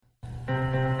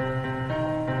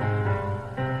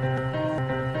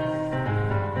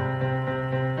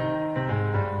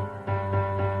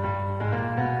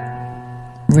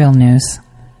Real news.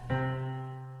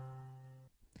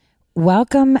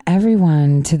 Welcome,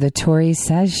 everyone, to the Tori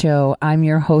Says Show. I'm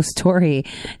your host, Tori.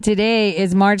 Today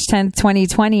is March 10th,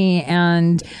 2020,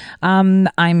 and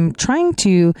I'm trying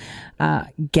to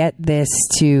get this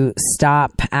to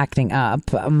stop acting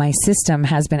up. My system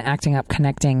has been acting up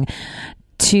connecting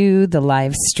to the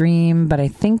live stream, but I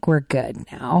think we're good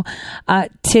now.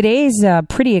 Today's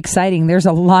pretty exciting. There's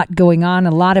a lot going on,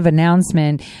 a lot of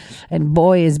announcement, and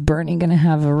boy, is Bernie going to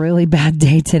have a really bad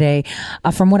day today.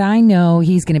 From what I know,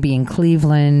 he's going to be in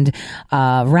Cleveland,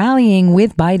 rallying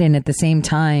with Biden at the same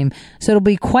time. So it'll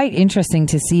be quite interesting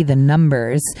to see the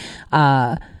numbers.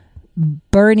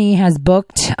 Bernie has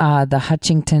booked the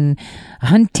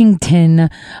Huntington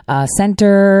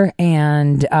Center,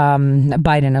 and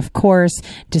Biden, of course,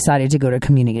 decided to go to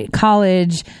community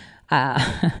college,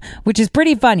 which is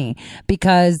pretty funny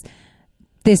because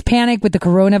this panic with the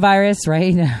coronavirus,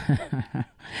 right?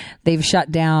 They've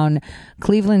shut down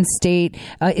Cleveland State.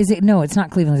 No, it's not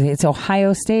Cleveland State. It's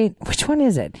Ohio State. Which one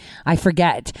is it? I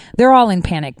forget. They're all in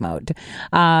panic mode.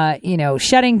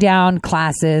 Shutting down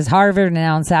classes. Harvard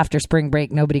announced after spring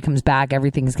break, nobody comes back.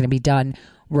 Everything's going to be done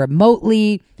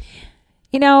remotely.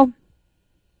 Think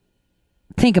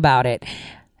about it.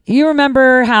 You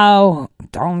remember how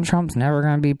Donald Trump's never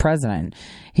going to be president.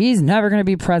 He's never going to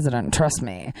be president. Trust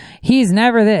me. He's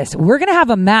never this. We're going to have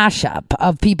a mashup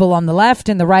of people on the left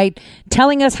and the right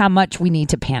telling us how much we need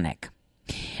to panic.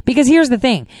 Because here's the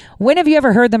thing. When have you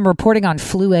ever heard them reporting on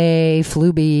flu A,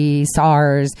 flu B,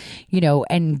 SARS,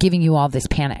 and giving you all this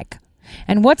panic?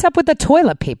 And what's up with the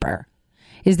toilet paper?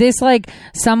 Is this like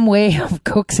some way of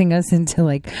coaxing us into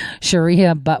like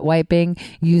Sharia butt wiping,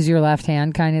 use your left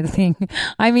hand kind of thing?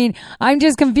 I mean, I'm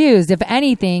just confused. If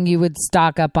anything, you would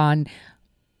stock up on,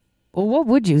 well, what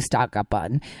would you stock up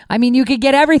on? I mean, you could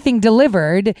get everything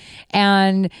delivered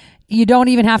and you don't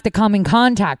even have to come in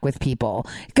contact with people.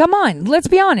 Come on, let's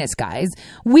be honest, guys.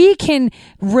 We can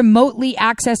remotely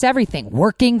access everything.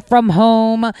 Working from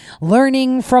home,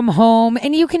 learning from home,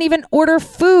 and you can even order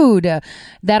food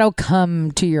that'll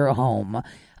come to your home,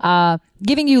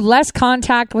 giving you less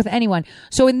contact with anyone.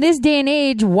 So in this day and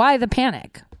age, why the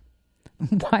panic?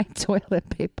 Why toilet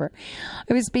paper?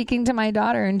 I was speaking to my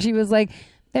daughter and she was like,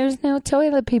 there's no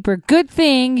toilet paper. Good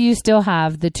thing you still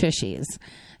have the tushies.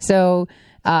 So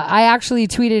I actually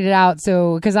tweeted it out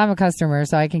because I'm a customer,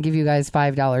 so I can give you guys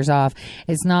 $5 off.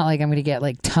 It's not like I'm going to get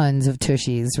like tons of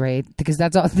tushies, right? Because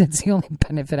that's the only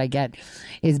benefit I get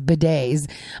is bidets.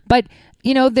 But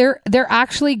they're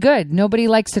actually good. Nobody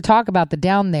likes to talk about the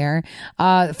down there.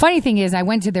 Funny thing is, I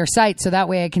went to their site so that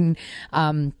way I can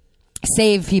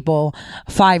save people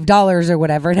 $5 or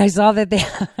whatever, and I saw that they.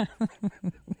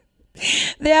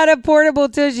 They had a portable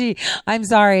tushy. I'm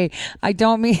sorry. I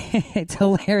don't mean it's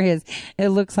hilarious. It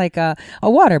looks like a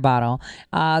water bottle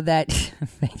that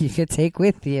you could take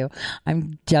with you.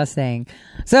 I'm just saying.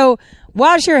 So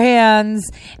wash your hands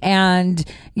and,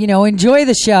 enjoy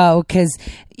the show because,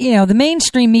 the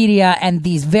mainstream media and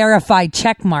these verified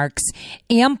check marks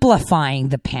amplifying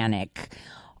the panic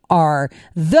are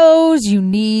those you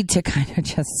need to kind of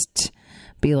just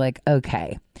be like,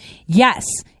 okay, yes,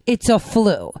 it's a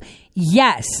flu.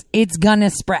 Yes, it's gonna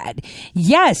spread.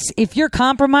 Yes, if you're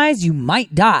compromised, you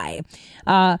might die.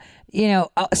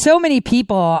 So many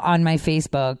people on my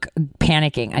Facebook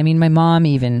panicking. I mean, my mom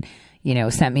even,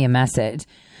 sent me a message.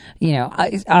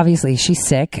 Obviously she's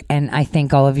sick, and I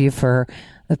thank all of you for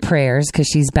the prayers because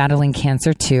she's battling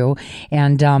cancer too.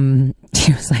 And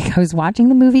she was like, I was watching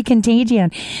the movie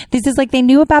Contagion. This is like they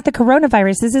knew about the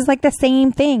coronavirus. This is like the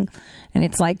same thing. And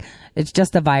it's like, it's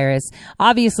just a virus.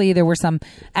 Obviously, there were some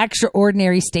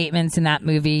extraordinary statements in that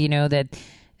movie, that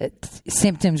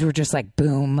symptoms were just like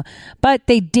boom. But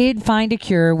they did find a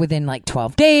cure within like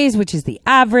 12 days, which is the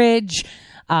average.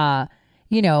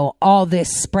 All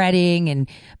this spreading and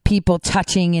people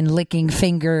touching and licking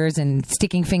fingers and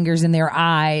sticking fingers in their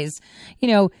eyes.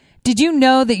 Did you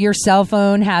know that your cell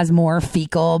phone has more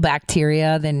fecal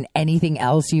bacteria than anything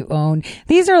else you own?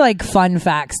 These are like fun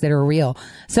facts that are real.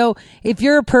 So if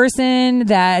you're a person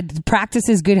that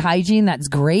practices good hygiene, that's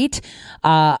great.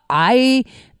 I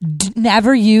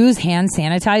never use hand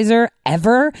sanitizer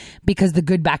ever because the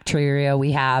good bacteria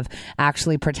we have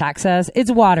actually protects us. It's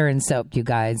water and soap, you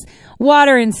guys.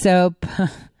 Water and soap.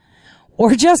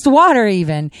 Or just water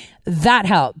even. That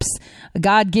helps.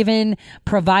 God-given,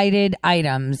 provided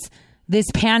items. This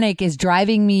panic is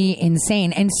driving me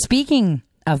insane. And speaking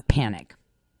of panic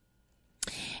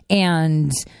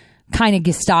and kind of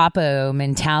Gestapo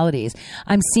mentalities.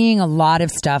 I'm seeing a lot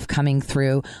of stuff coming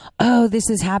through. Oh, this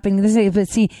is happening. But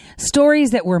see,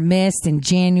 stories that were missed in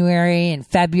January and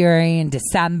February and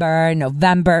December and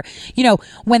November,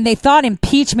 when they thought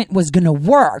impeachment was going to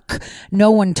work,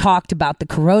 no one talked about the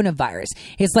coronavirus.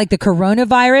 It's like the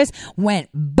coronavirus went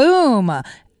boom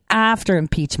after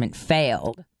impeachment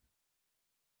failed.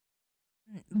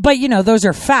 But, those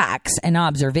are facts and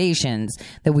observations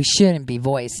that we shouldn't be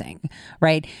voicing,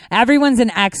 right? Everyone's an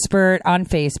expert on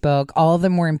Facebook. All of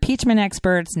them were impeachment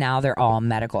experts. Now they're all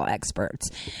medical experts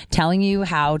telling you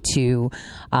how to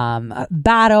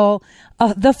battle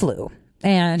the flu.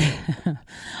 And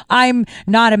I'm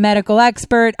not a medical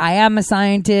expert. I am a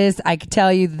scientist. I can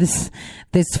tell you this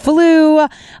flu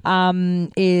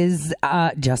is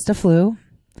just a flu.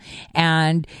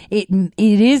 And it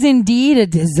is indeed a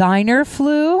designer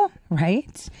flu,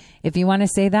 right? If you want to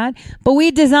say that. But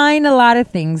we design a lot of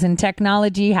things, and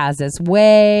technology has us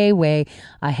way, way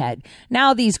ahead.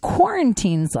 Now these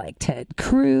quarantines like Ted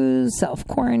Cruz,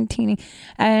 self-quarantining,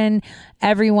 and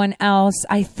everyone else,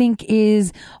 I think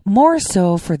is more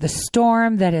so for the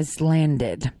storm that has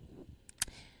landed.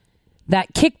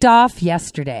 That kicked off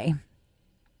yesterday.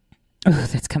 Oh,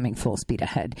 that's coming full speed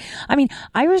ahead. I mean,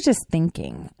 I was just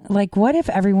thinking, what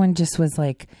if everyone just was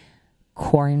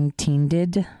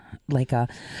quarantined, like a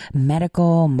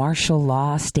medical martial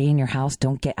law, stay in your house,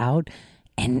 don't get out,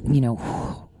 and,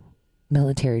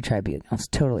 military tribunals,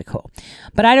 totally cool.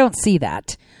 But I don't see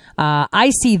that.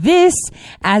 I see this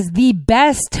as the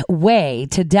best way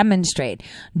to demonstrate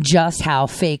just how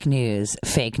fake news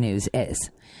is,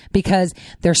 because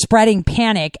they're spreading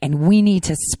panic, and we need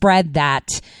to spread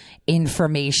that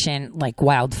information like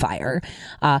wildfire.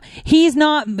 He's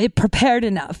not prepared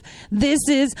enough. This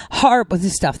is hard with the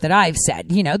stuff that I've said.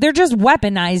 They're just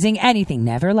weaponizing anything.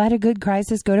 Never let a good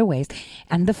crisis go to waste.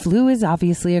 And the flu is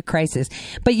obviously a crisis.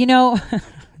 But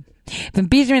if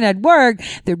impeachment had worked,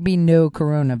 thered be no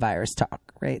coronavirus talk,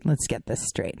 right? Let's get this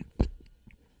straight.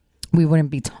 We wouldn't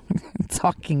be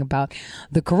talking about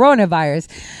the coronavirus.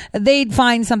 They'd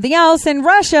find something else. And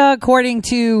Russia, according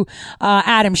to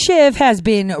Adam Schiff, has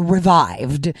been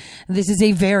revived. This is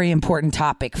a very important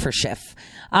topic for Schiff.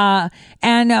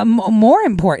 And more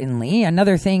importantly,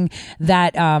 another thing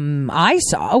that I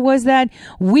saw was that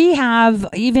we have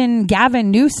even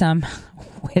Gavin Newsom,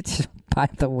 which, by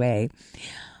the way,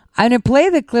 I'm going to play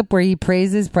the clip where he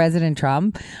praises President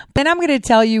Trump. Then I'm going to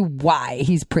tell you why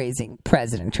he's praising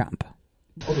President Trump.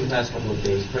 Over the past couple of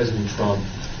days, President Trump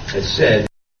has said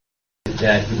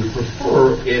that he would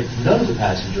prefer if none of the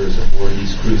passengers aboard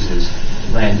these cruises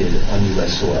landed on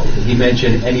U.S. soil. Did he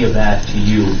mention any of that to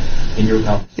you in your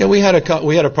conversation? Yeah, we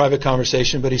had a private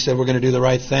conversation, but he said we're going to do the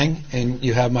right thing, and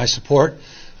you have my support,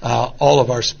 all of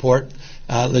our support.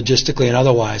 Logistically and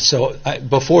otherwise. So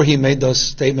before he made those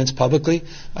statements publicly,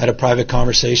 I had a private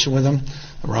conversation with him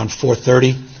around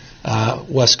 4:30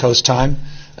 West Coast time,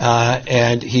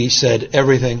 and he said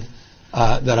everything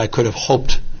that I could have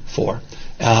hoped for.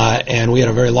 And we had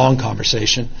a very long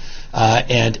conversation,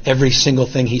 and every single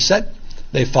thing he said,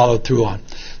 they followed through on.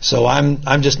 So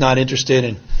I'm just not interested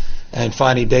in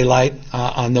finding daylight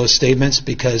on those statements,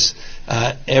 because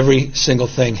every single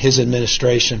thing his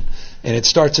administration, and it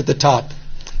starts at the top,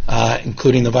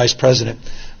 including the vice president,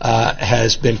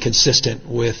 has been consistent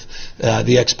with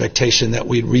the expectation that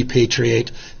we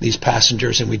repatriate these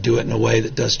passengers, and we do it in a way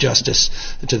that does justice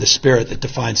to the spirit that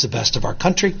defines the best of our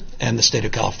country and the state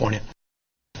of California.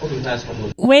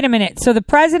 Wait a minute. So the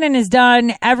president has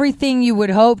done everything you would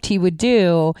hoped he would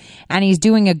do, and he's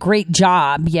doing a great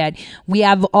job, yet we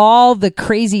have all the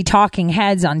crazy talking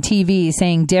heads on TV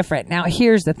saying different. Now,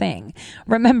 here's the thing.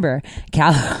 Remember,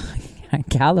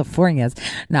 California's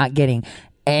not getting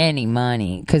any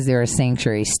money because they're a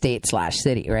sanctuary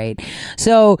state/city, right?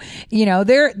 So,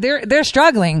 they're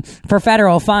struggling for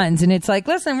federal funds, and it's like,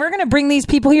 listen, we're going to bring these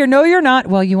people here. No, you're not.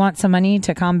 Well, you want some money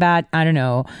to combat, I don't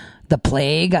know, the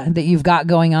plague that you've got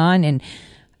going on. And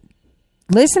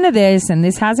listen to this, and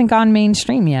this hasn't gone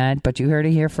mainstream yet, but you heard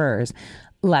it here first.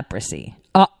 Leprosy.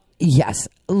 Yes,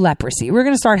 leprosy. We're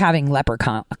going to start having leper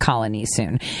colonies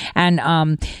soon. And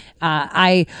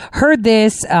I heard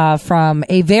this from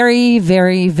a very,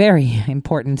 very, very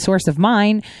important source of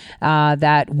mine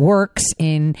that works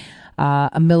in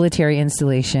a military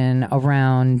installation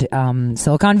around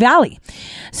Silicon Valley.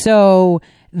 So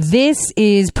this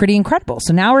is pretty incredible.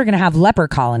 So now we're going to have leper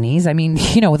colonies. I mean,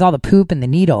 with all the poop and the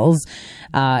needles,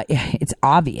 it's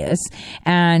obvious.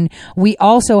 And we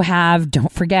also have,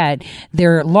 don't forget,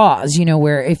 there are laws,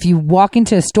 where if you walk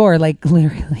into a store, like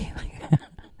literally,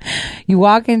 You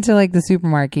walk into like the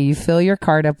supermarket, you fill your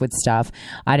cart up with stuff.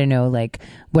 I don't know, like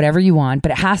whatever you want,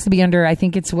 but it has to be under, I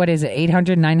think it's, what is it,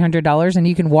 $800, $900, and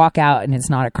you can walk out and it's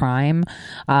not a crime.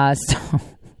 So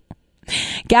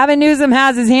Gavin Newsom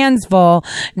has his hands full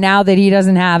now that he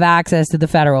doesn't have access to the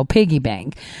federal piggy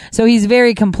bank. So he's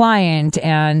very compliant,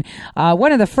 and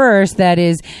one of the first that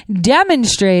is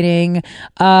demonstrating,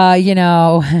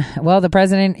 the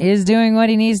president is doing what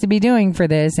he needs to be doing for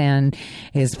this and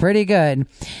is pretty good.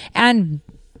 And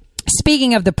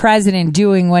speaking of the president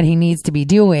doing what he needs to be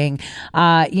doing,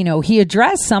 he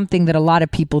addressed something that a lot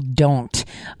of people don't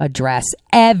address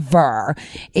ever,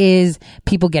 is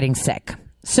people getting sick.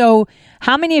 So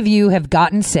how many of you have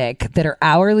gotten sick that are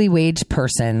hourly wage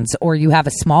persons, or you have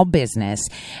a small business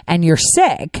and you're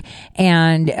sick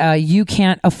and you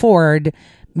can't afford,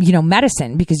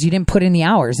 medicine because you didn't put in the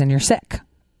hours and you're sick?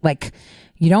 Like,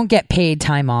 you don't get paid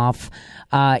time off.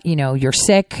 You're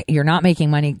sick. You're not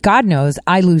making money. God knows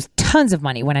I lose tons of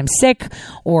money when I'm sick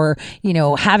or,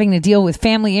 having to deal with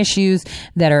family issues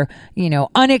that are,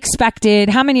 unexpected.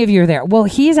 How many of you are there? Well,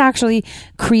 he's actually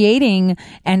creating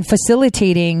and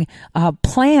facilitating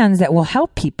plans that will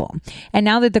help people. And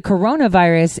now that the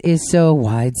coronavirus is so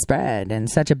widespread and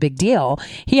such a big deal,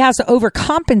 he has to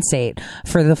overcompensate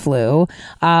for the flu.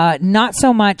 Not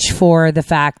so much for the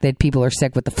fact that people are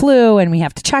sick with the flu and we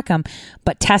have to check them,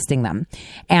 but testing them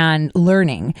and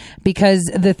learning. Because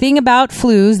the thing about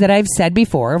flus that I've said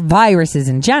before, viruses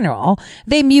in general,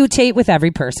 they mutate with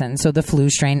every person. So the flu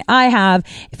strain I have,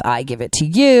 if I give it to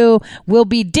you, will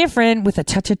be different with a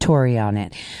touch of Tory on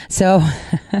it. So,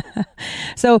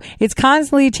 so it's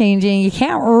constantly changing. You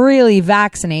can't really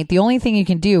vaccinate. The only thing you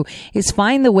can do is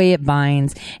find the way it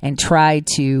binds and try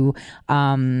to,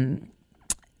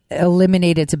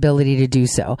 eliminate its ability to do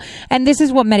so. And this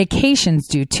is what medications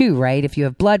do too, right? If you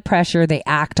have blood pressure, they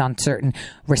act on certain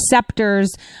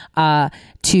receptors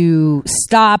to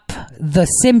stop the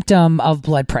symptom of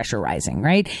blood pressure rising,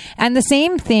 right? And the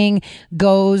same thing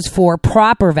goes for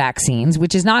proper vaccines,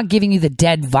 which is not giving you the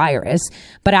dead virus,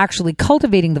 but actually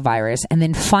cultivating the virus and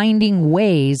then finding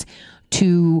ways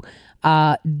to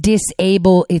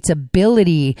disable its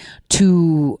ability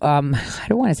to, I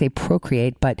don't want to say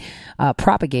procreate, but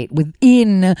propagate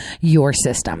within your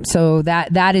system. So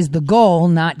that is the goal,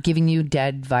 not giving you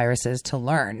dead viruses to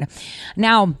learn.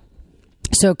 Now,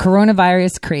 so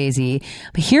coronavirus crazy,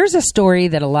 but here's a story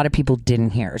that a lot of people didn't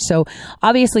hear. So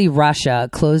obviously Russia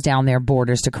closed down their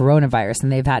borders to coronavirus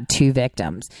and they've had 2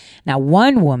 victims. Now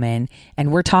one woman,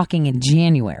 and we're talking in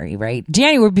January, right?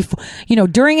 January before,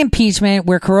 during impeachment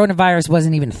where coronavirus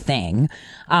wasn't even a thing.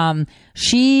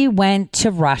 She went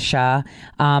to Russia.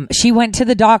 She went to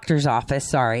the doctor's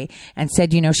office, and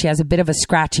said, she has a bit of a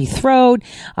scratchy throat.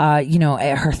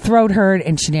 Her throat hurt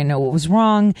and she didn't know what was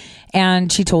wrong. And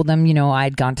she told them,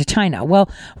 I'd gone to China.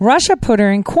 Well, Russia put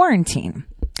her in quarantine.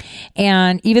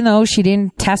 And even though she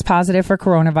didn't test positive for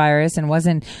coronavirus and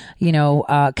wasn't,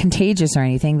 contagious or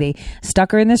anything, they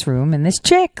stuck her in this room, and this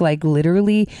chick, like,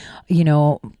 literally,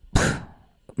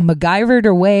 MacGyvered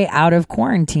her way out of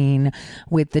quarantine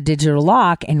with the digital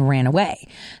lock and ran away.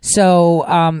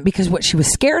 So, because what she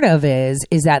was scared of is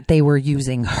that they were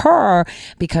using her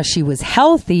because she was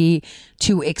healthy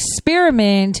to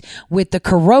experiment with the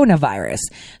coronavirus.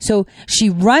 So she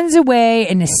runs away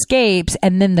and escapes,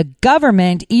 and then the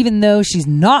government, even though she's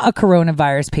not a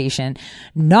coronavirus patient,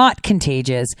 not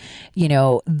contagious,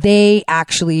 they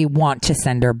actually want to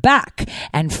send her back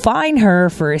and fine her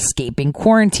for escaping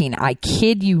quarantine. I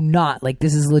kid you not, like,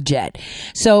 this is legit.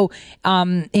 So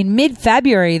in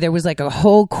mid-February, there was like a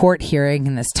whole court hearing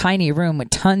in this tiny room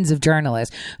with tons of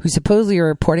journalists who supposedly are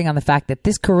reporting on the fact that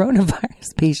this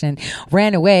coronavirus patient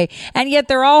ran away, and yet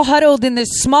they're all huddled in this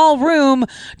small room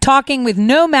talking with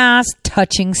no mask,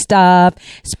 touching stuff,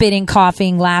 spitting,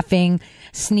 coughing, laughing,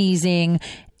 sneezing.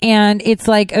 And it's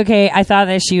like, okay, I thought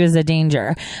that she was a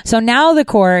danger. So now the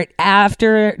court,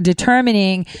 after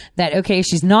determining that, okay,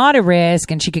 she's not a risk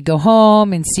and she could go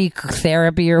home and seek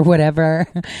therapy or whatever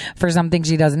for something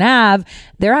she doesn't have,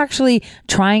 they're actually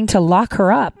trying to lock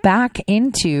her up back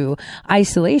into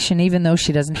isolation, even though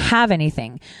she doesn't have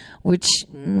anything, which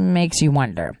makes you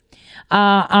wonder.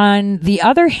 On the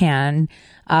other hand,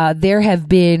 there have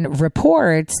been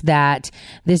reports that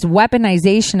this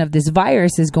weaponization of this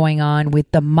virus is going on with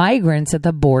the migrants at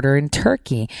the border in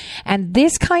Turkey. And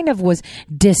this kind of was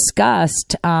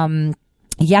discussed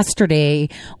yesterday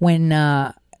when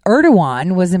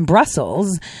Erdogan was in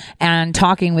Brussels and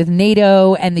talking with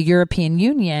NATO and the European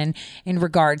Union in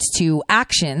regards to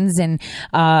actions and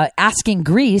asking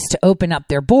Greece to open up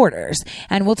their borders.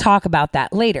 And we'll talk about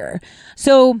that later.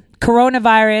 So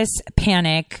coronavirus,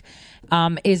 panic.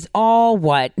 is all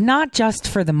what? Not just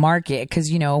for the market,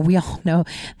 because, we all know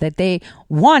that they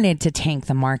wanted to tank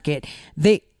the market.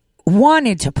 They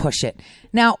wanted to push it.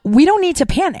 Now, we don't need to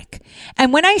panic.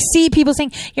 And when I see people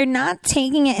saying, you're not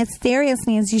taking it as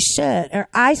seriously as you should, or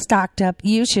I stocked up,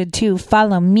 you should too,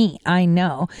 follow me, I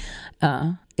know.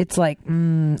 It's like,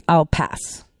 I'll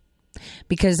pass.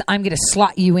 Because I'm going to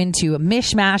slot you into a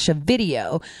mishmash of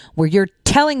video where you're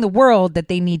telling the world that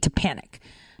they need to panic.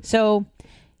 So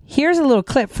here's a little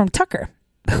clip from Tucker,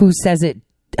 who says it.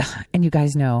 And you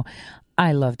guys know,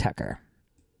 I love Tucker.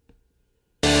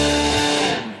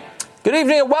 Good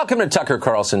evening and welcome to Tucker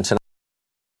Carlson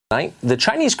tonight. The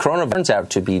Chinese coronavirus turns out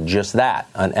to be just that,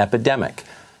 an epidemic.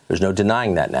 There's no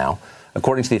denying that now.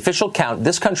 According to the official count,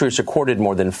 this country has recorded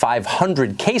more than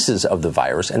 500 cases of the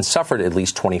virus and suffered at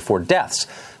least 24 deaths.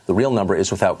 The real number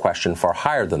is without question far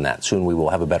higher than that. Soon we will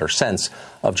have a better sense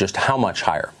of just how much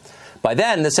higher. By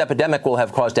then, this epidemic will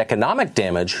have caused economic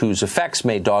damage whose effects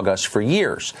may dog us for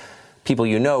years. People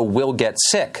you know will get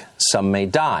sick. Some may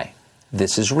die.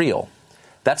 This is real.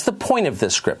 That's the point of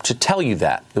this script, to tell you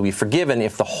that. You'll be forgiven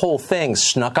if the whole thing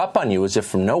snuck up on you as if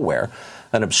from nowhere.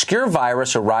 An obscure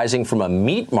virus arising from a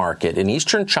meat market in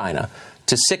eastern China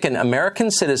to sicken American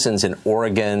citizens in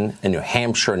Oregon and New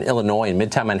Hampshire and Illinois and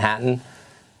Midtown Manhattan.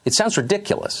 It sounds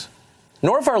ridiculous.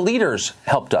 Nor have our leaders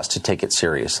helped us to take it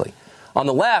seriously. On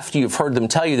the left, you've heard them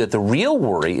tell you that the real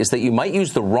worry is that you might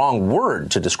use the wrong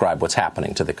word to describe what's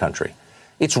happening to the country.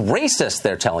 It's racist,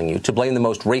 they're telling you, to blame the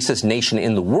most racist nation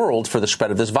in the world for the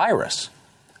spread of this virus.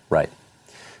 Right.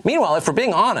 Meanwhile, if we're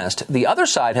being honest, the other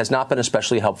side has not been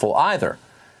especially helpful either.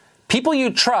 People you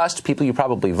trust, people you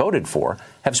probably voted for,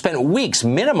 have spent weeks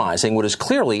minimizing what is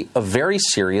clearly a very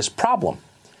serious problem.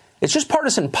 It's just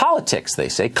partisan politics, they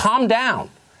say. Calm down.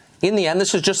 In the end,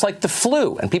 this is just like the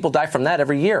flu, and people die from that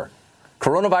every year.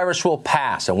 Coronavirus will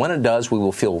pass, and when it does, we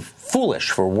will feel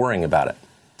foolish for worrying about it.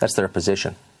 That's their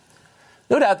position.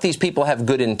 No doubt these people have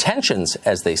good intentions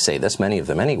as they say this, many of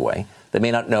them anyway. They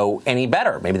may not know any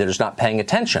better. Maybe they're just not paying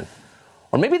attention.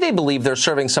 Or maybe they believe they're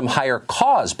serving some higher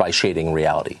cause by shading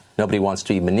reality. Nobody wants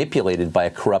to be manipulated by a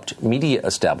corrupt media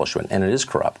establishment, and it is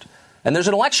corrupt. And there's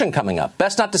an election coming up.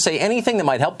 Best not to say anything that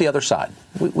might help the other side.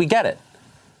 We get it.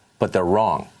 But they're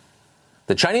wrong.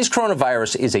 The Chinese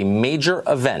coronavirus is a major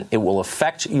event. It will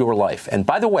affect your life. And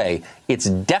by the way, it's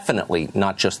definitely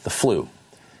not just the flu.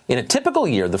 In a typical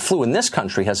year, the flu in this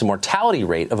country has a mortality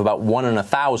rate of about 1 in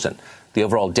 1,000. The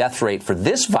overall death rate for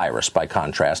this virus, by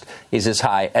contrast, is as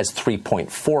high as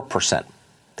 3.4%.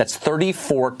 That's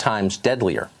 34 times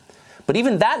deadlier. But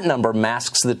even that number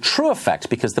masks the true effect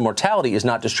because the mortality is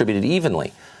not distributed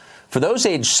evenly. For those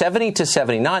aged 70 to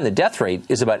 79, the death rate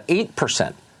is about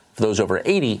 8%. For those over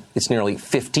 80, it's nearly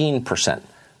 15%.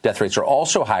 Death rates are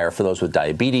also higher for those with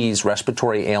diabetes,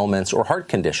 respiratory ailments, or heart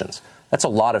conditions. That's a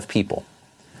lot of people.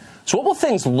 So what will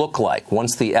things look like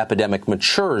once the epidemic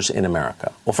matures in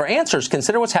America? Well, for answers,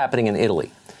 consider what's happening in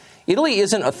Italy. Italy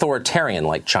isn't authoritarian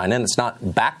like China, and it's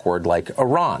not backward like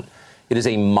Iran. It is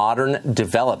a modern,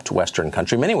 developed Western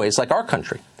country, in many ways like our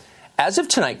country. As of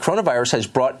tonight, coronavirus has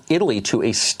brought Italy to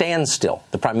a standstill.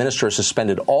 The prime minister has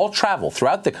suspended all travel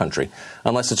throughout the country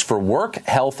unless it's for work,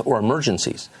 health, or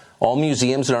emergencies. All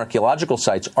museums and archaeological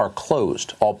sites are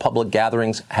closed. All public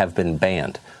gatherings have been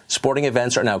banned. Sporting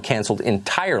events are now canceled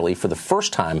entirely for the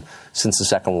first time since the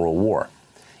Second World War.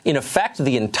 In effect,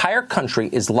 the entire country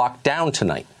is locked down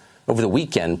tonight. Over the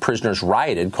weekend, prisoners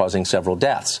rioted, causing several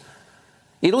deaths.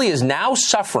 Italy is now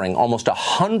suffering almost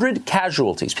 100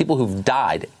 casualties, people who've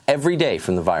died every day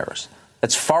from the virus.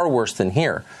 That's far worse than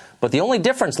here. But the only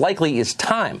difference likely is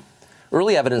time.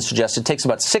 Early evidence suggests it takes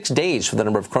about 6 days for the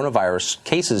number of coronavirus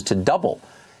cases to double.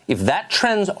 If that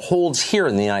trend holds here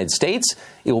in the United States,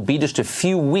 it will be just a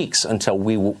few weeks until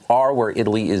we are where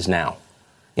Italy is now.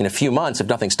 In a few months, if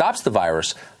nothing stops the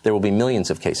virus, there will be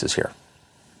millions of cases here.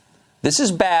 This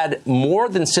is bad more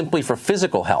than simply for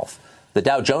physical health. The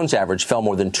Dow Jones average fell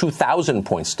more than 2,000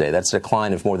 points today. That's a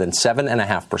decline of more than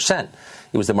 7.5%.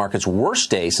 It was the market's worst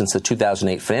day since the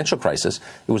 2008 financial crisis.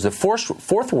 It was the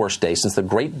fourth worst day since the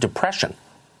Great Depression.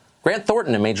 Grant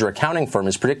Thornton, a major accounting firm,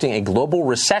 is predicting a global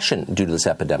recession due to this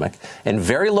epidemic and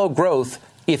very low growth,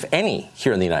 if any,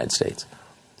 here in the United States.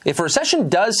 If a recession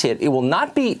does hit, it will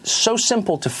not be so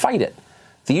simple to fight it.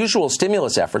 The usual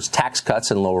stimulus efforts, tax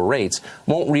cuts and lower rates,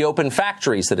 won't reopen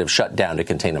factories that have shut down to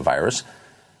contain a virus.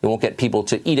 It won't get people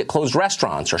to eat at closed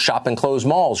restaurants or shop in closed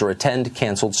malls or attend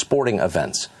canceled sporting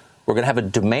events. We're going to have a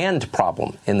demand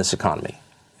problem in this economy,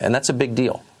 and that's a big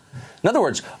deal. In other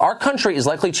words, our country is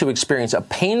likely to experience a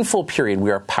painful period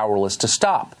we are powerless to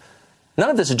stop. None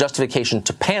of this is justification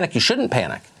to panic. You shouldn't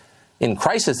panic. In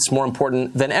crisis, it's more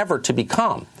important than ever to be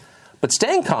calm. But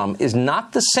staying calm is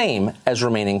not the same as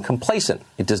remaining complacent.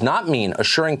 It does not mean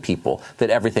assuring people that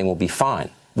everything will be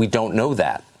fine. We don't know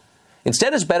that.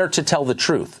 Instead, it's better to tell the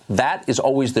truth. That is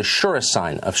always the surest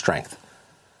sign of strength.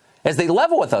 As they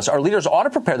level with us, our leaders ought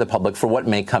to prepare the public for what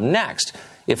may come next.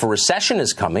 If a recession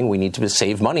is coming, we need to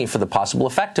save money for the possible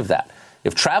effect of that.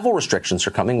 If travel restrictions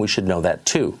are coming, we should know that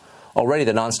too. Already,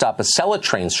 the nonstop Acela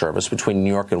train service between New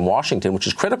York and Washington, which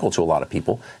is critical to a lot of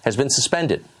people, has been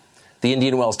suspended. The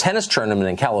Indian Wells tennis tournament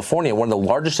in California, one of the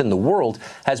largest in the world,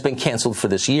 has been canceled for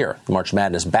this year. The March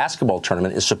Madness basketball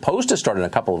tournament is supposed to start in a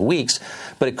couple of weeks,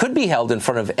 but it could be held in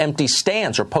front of empty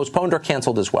stands or postponed or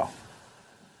canceled as well.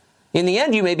 In the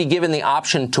end, you may be given the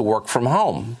option to work from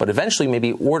home, but eventually may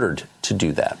be ordered to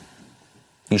do that.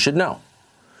 You should know.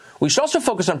 We should also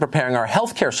focus on preparing our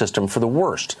healthcare system for the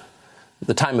worst.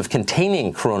 The time of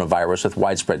containing coronavirus with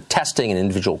widespread testing and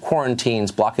individual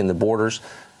quarantines, blocking the borders.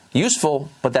 Useful,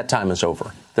 but that time is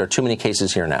over. There are too many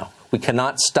cases here now. We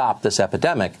cannot stop this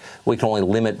epidemic. We can only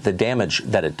limit the damage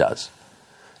that it does.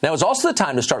 Now is also the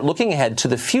time to start looking ahead to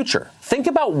the future. Think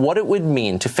about what it would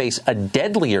mean to face a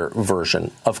deadlier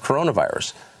version of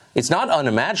coronavirus. It's not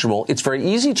unimaginable. It's very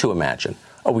easy to imagine.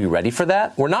 Are we ready for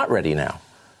that? We're not ready now.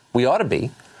 We ought to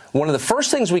be. One of the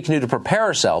first things we can do to prepare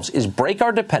ourselves is break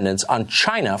our dependence on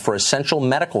China for essential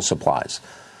medical supplies.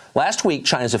 Last week,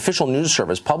 China's official news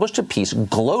service published a piece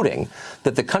gloating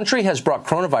that the country has brought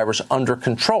coronavirus under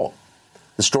control.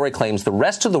 The story claims the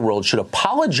rest of the world should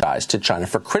apologize to China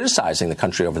for criticizing the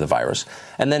country over the virus,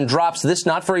 and then drops this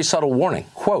not very subtle warning.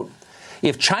 Quote,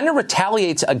 if China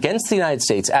retaliates against the United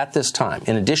States at this time,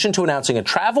 in addition to announcing a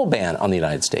travel ban on the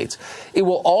United States, it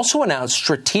will also announce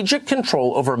strategic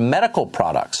control over medical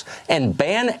products and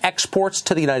ban exports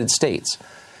to the United States.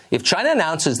 If China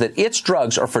announces that its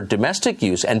drugs are for domestic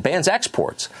use and bans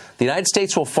exports, the United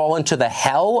States will fall into the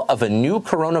hell of a new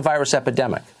coronavirus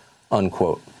epidemic,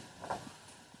 unquote.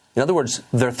 In other words,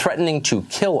 they're threatening to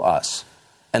kill us.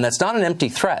 And that's not an empty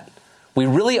threat. We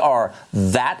really are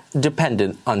that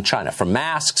dependent on China for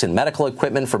masks and medical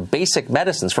equipment, for basic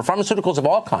medicines, for pharmaceuticals of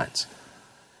all kinds.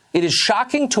 It is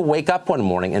shocking to wake up one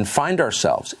morning and find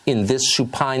ourselves in this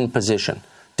supine position,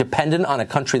 dependent on a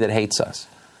country that hates us.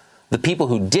 The people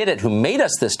who did it, who made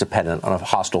us this dependent on a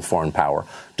hostile foreign power,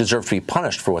 deserve to be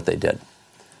punished for what they did.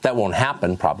 That won't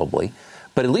happen, probably,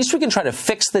 but at least we can try to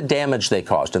fix the damage they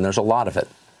caused, and there's a lot of it.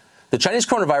 The Chinese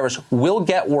coronavirus will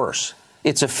get worse.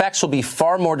 Its effects will be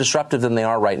far more disruptive than they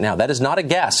are right now. That is not a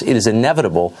guess. It is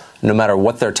inevitable, no matter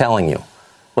what they're telling you.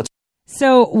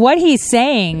 So what he's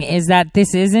saying is that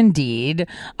this is indeed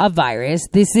a virus.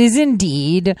 This is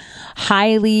indeed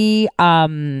highly,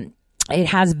 it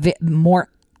has more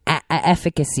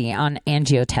efficacy on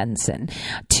angiotensin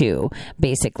too,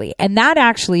 basically. And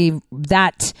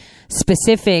that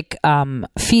specific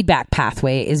feedback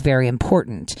pathway is very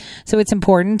important. So it's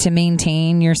important to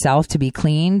maintain yourself to be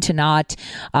clean, to not,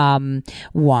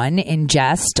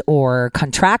 ingest or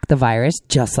contract the virus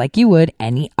just like you would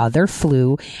any other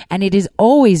flu. And it is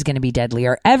always going to be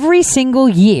deadlier every single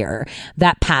year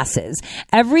that passes.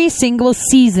 Every single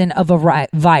season of a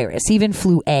virus, even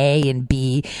flu A and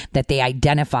B that they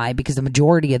identify, because the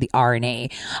majority of the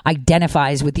RNA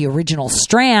identifies with the original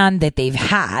strand that they've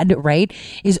had, right,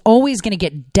 is always going to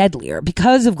get deadlier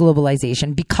because of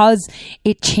globalization, because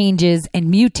it changes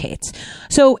and mutates.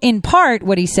 So in part,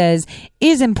 what he says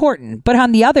is important. But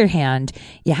on the other hand,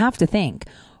 you have to think,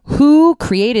 who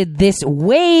created this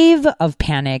wave of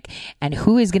panic and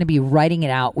who is going to be writing it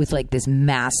out with like this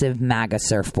massive MAGA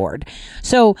surfboard?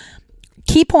 So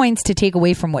key points to take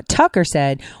away from what Tucker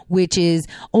said, which is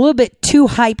a little bit too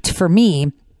hyped for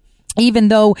me, even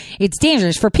though it's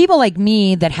dangerous for people like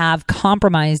me that have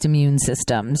compromised immune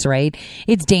systems, right?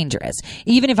 It's dangerous.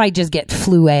 Even if I just get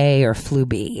flu A or flu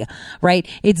B, right?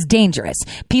 It's dangerous.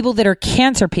 People that are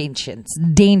cancer patients,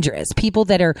 dangerous. People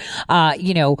that are,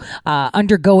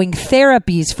 undergoing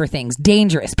therapies for things,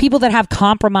 dangerous. People that have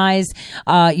compromised,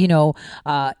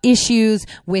 issues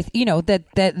with,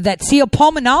 that see a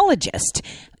pulmonologist,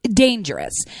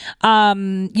 dangerous.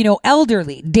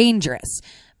 Elderly, dangerous.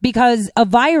 Because a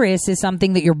virus is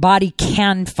something that your body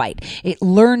can fight. It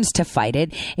learns to fight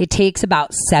it. It takes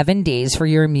about 7 days for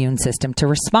your immune system to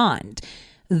respond.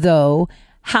 Though,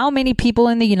 how many people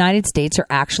in the United States are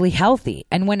actually healthy?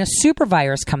 And when a super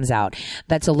virus comes out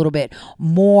that's a little bit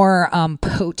more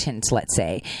potent, let's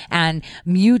say, and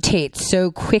mutates so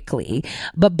quickly,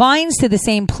 but binds to the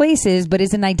same places but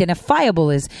isn't identifiable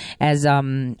as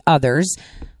others,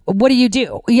 what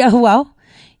do? Yeah, well,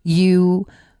 you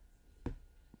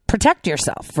protect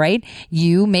yourself, right?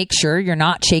 You make sure you're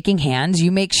not shaking hands.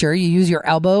 You make sure you use your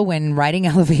elbow when riding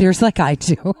elevators like I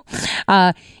do.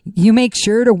 You make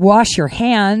sure to wash your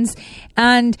hands,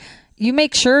 and you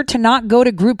make sure to not go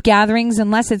to group gatherings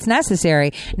unless it's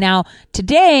necessary. Now,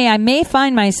 today I may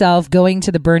find myself going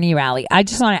to the Bernie rally. I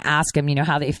just want to ask them,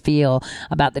 how they feel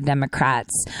about the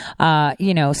Democrats,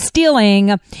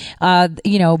 stealing,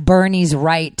 Bernie's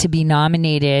right to be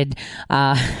nominated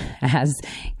as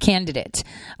candidate,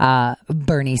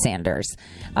 Bernie Sanders.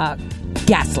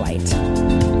 Gaslight.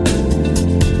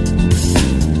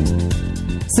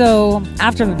 So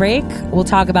after the break, we'll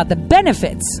talk about the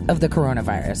benefits of the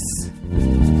coronavirus.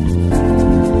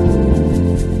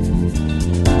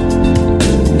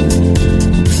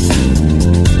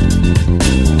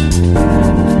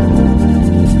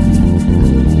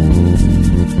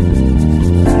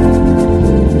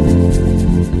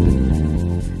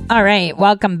 All right.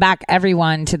 Welcome back,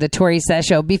 everyone, to the Tori Says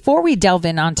Show. Before we delve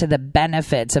in onto the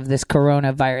benefits of this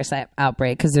coronavirus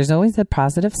outbreak, because there's always a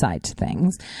positive side to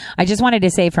things, I just wanted to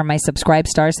say for my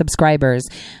Subscribestar subscribers,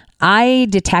 I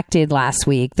detected last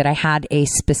week that I had a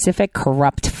specific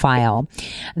corrupt file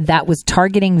that was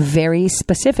targeting very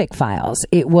specific files.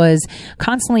 It was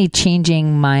constantly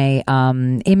changing my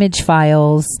image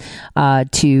files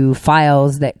to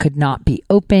files that could not be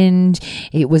opened.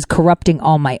 It was corrupting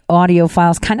all my audio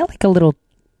files, kind of like a little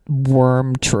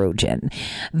worm Trojan.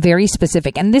 Very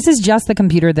specific. And this is just the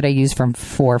computer that I use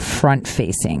for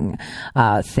front-facing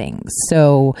things.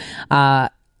 So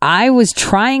I was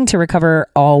trying to recover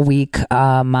all week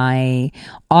my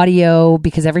audio,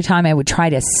 because every time I would try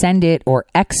to send it or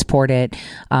export it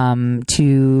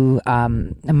to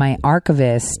my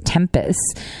archivist,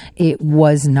 Tempest, it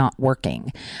was not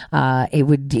working. It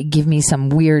would give me some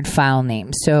weird file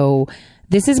name. So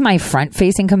this is my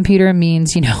front-facing computer,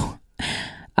 means,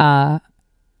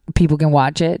 people can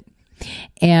watch it.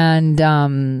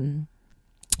 And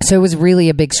so it was really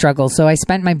a big struggle. So I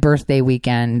spent my birthday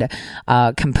weekend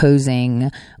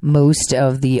composing most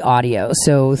of the audio.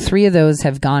 So 3 of those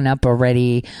have gone up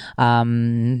already.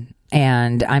 And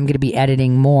I'm going to be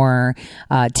editing more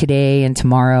today and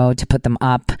tomorrow to put them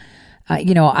up.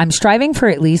 I'm striving for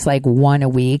at least like 1 a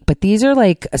week, but these are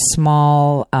like a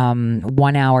small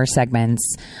 1-hour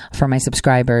segments for my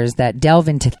subscribers that delve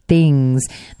into things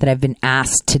that I've been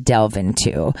asked to delve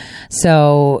into.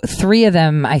 So 3 of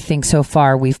them, I think so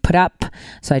far we've put up.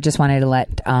 So I just wanted to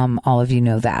let all of you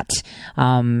know that.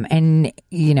 And,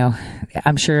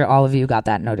 I'm sure all of you got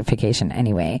that notification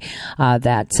anyway,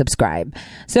 that subscribe.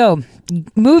 So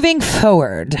moving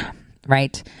forward,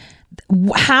 right?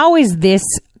 How is this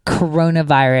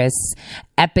coronavirus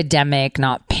epidemic,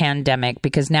 not pandemic,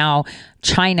 because now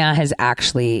China has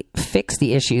actually fixed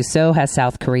the issue. So has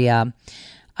South Korea.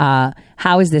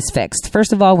 How is this fixed?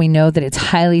 First of all, we know that it's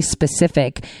highly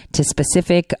specific to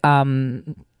specific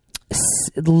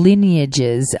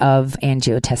lineages of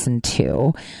angiotensin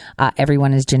 2.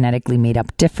 Everyone is genetically made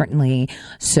up differently.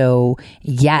 So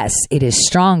yes, it is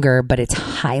stronger, but it's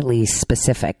highly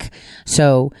specific.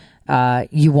 So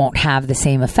you won't have the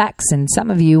same effects, and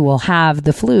some of you will have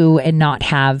the flu and not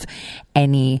have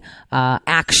any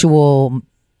actual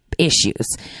issues.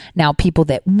 Now, people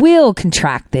that will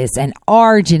contract this and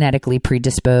are genetically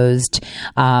predisposed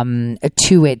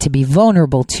to it, to be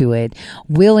vulnerable to it,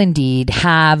 will indeed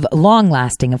have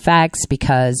long-lasting effects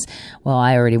because, well,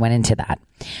 I already went into that.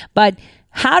 But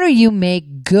how do you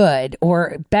make good,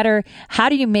 or better, how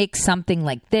do you make something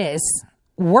like this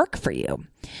work for you?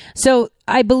 So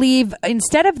I believe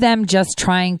instead of them just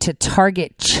trying to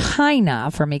target China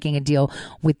for making a deal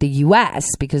with the U.S.,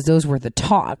 because those were the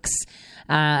talks,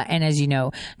 and as you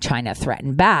know, China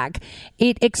threatened back,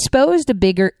 it exposed a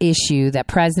bigger issue that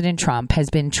President Trump has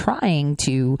been trying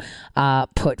to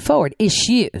put forward.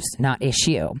 Issues, not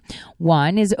issue.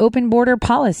 One is open border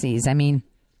policies. I mean,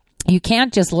 you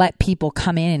can't just let people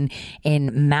come in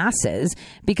masses,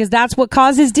 because that's what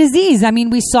causes disease. I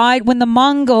mean, we saw it when the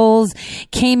Mongols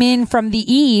came in from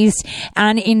the east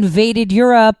and invaded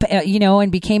Europe,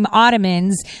 and became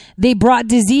Ottomans. They brought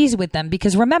disease with them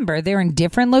because, remember, they're in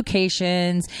different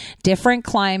locations, different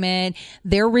climate.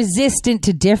 They're resistant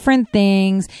to different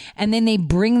things. And then they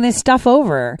bring this stuff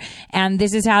over. And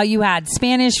this is how you had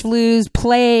Spanish flus,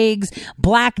 plagues,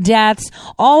 Black Deaths.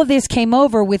 All of this came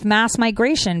over with mass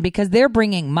migration, because they're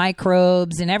bringing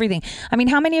microbes and everything. I mean,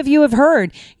 how many of you have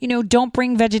heard, don't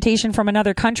bring vegetation from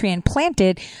another country and plant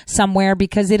it somewhere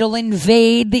because it'll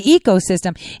invade the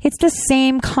ecosystem? It's the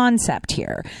same concept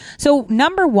here. So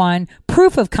number one,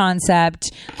 proof of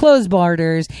concept, closed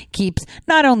borders keeps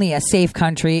not only a safe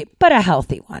country, but a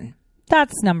healthy one.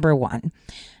 That's number one.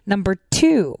 Number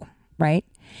two, right?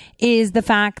 is the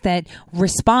fact that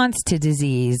response to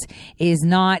disease is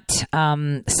not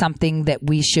something that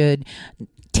we should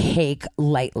take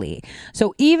lightly.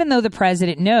 So even though the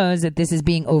president knows that this is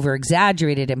being over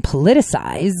exaggerated and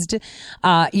politicized,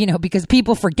 because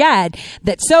people forget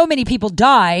that so many people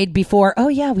died before, oh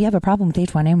yeah, we have a problem with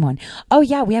H1N1. Oh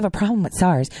yeah, we have a problem with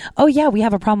SARS. Oh yeah, we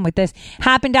have a problem with this.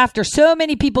 Happened after so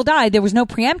many people died. There was no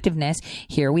preemptiveness.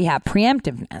 Here we have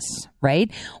preemptiveness,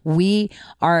 right? We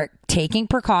are taking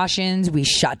precautions. We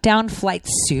shut down flights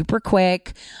super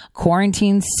quick,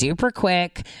 quarantine super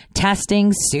quick,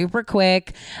 testing super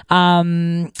quick,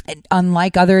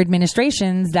 unlike other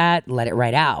administrations that let it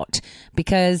right out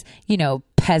because,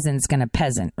 peasant's gonna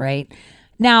peasant, right?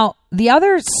 Now, the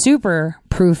other super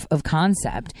proof of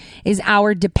concept is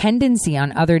our dependency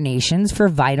on other nations for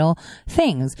vital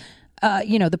things.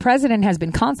 The president has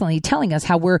been constantly telling us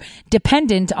how we're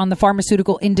dependent on the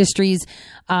pharmaceutical industry's,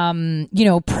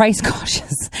 price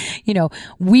cautious.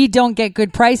 We don't get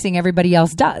good pricing. Everybody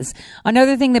else does.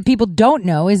 Another thing that people don't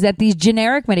know is that these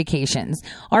generic medications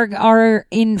are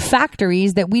in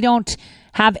factories that we don't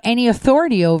have any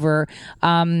authority over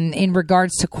in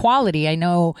regards to quality. I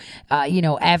know,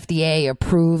 FDA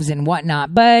approves and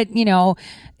whatnot, but,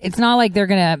 it's not like they're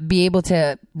going to be able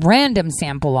to random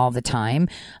sample all the time.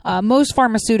 Most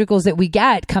pharmaceuticals that we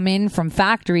get come in from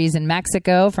factories in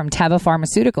Mexico, from Teva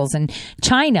Pharmaceuticals, and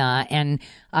China, and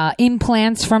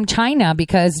implants from China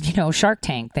because, Shark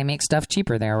Tank, they make stuff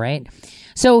cheaper there, right?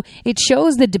 So it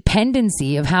shows the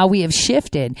dependency of how we have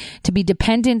shifted to be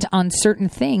dependent on certain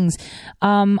things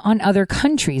on other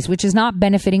countries, which is not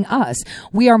benefiting us.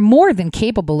 We are more than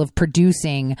capable of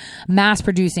mass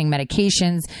producing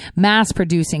medications, mass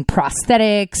producing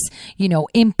prosthetics,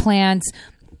 implants,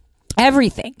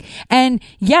 everything. And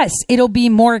yes, it'll be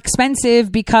more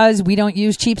expensive because we don't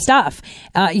use cheap stuff,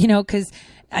 because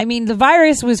the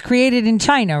virus was created in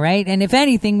China, right? And if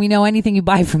anything, we know anything you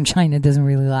buy from China doesn't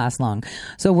really last long.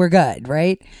 So we're good,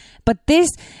 right? But this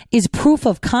is proof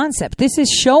of concept. This is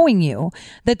showing you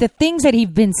that the things that he's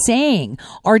been saying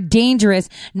are dangerous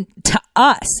to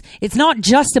us. It's not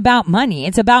just about money.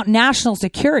 It's about national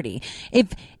security.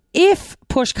 If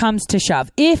push comes to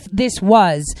shove, if this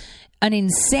was an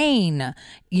insane,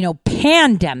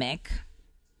 pandemic,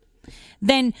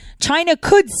 then China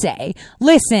could say,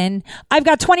 listen, I've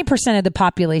got 20% of the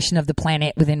population of the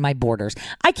planet within my borders.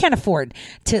 I can't afford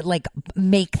to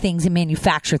make things and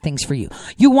manufacture things for you.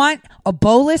 You want a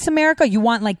bolus, America? You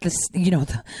want this,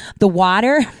 the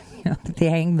water? They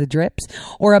hang the drips,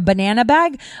 or a banana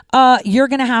bag, you're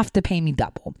going to have to pay me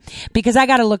double because I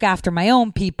got to look after my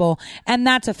own people. And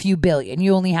that's a few billion.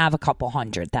 You only have a couple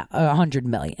 100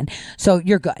 million. So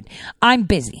you're good. I'm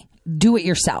busy. Do it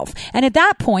yourself. And at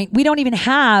that point, we don't even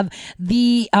have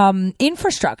the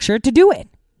infrastructure to do it.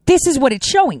 This is what it's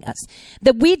showing us,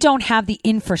 that we don't have the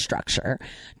infrastructure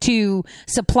to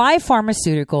supply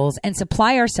pharmaceuticals and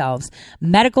supply ourselves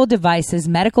medical devices,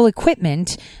 medical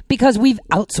equipment, because we've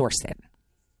outsourced it.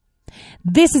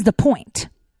 This is the point.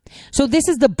 So this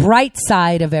is the bright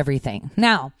side of everything.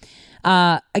 Now,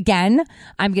 again,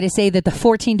 I'm going to say that the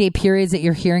 14-day periods that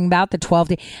you're hearing about, the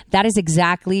 12-day, that is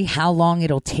exactly how long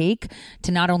it'll take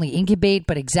to not only incubate,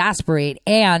 but exasperate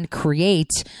and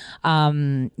create,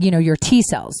 your T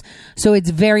cells. So it's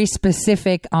very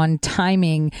specific on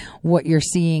timing what you're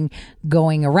seeing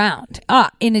going around.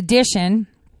 In addition,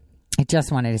 I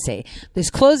just wanted to say this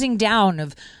closing down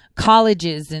of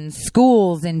colleges and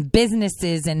schools and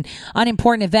businesses and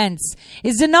unimportant events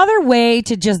is another way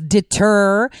to just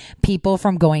deter people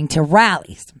from going to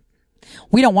rallies.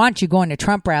 We don't want you going to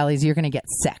Trump rallies. You're going to get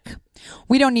sick.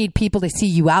 We don't need people to see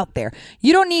you out there.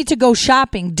 You don't need to go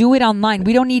shopping. Do it online.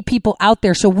 We don't need people out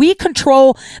there. So we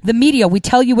control the media. We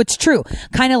tell you what's true.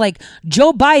 Kind of like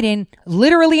Joe Biden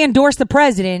literally endorsed the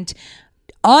president,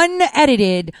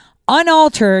 unedited,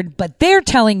 unaltered, but they're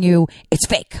telling you it's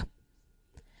fake.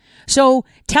 So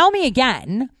tell me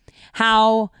again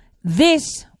how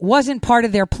this wasn't part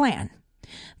of their plan.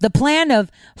 The plan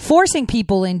of forcing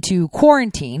people into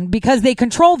quarantine because they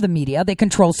control the media, they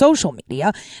control social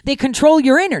media, they control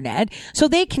your internet, so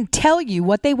they can tell you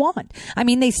what they want. I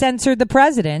mean, they censored the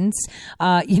president's,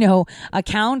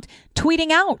 account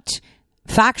tweeting out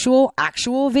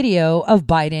actual video of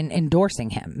Biden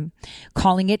endorsing him,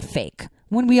 calling it fake,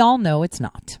 when we all know it's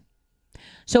not.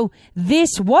 So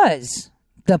this was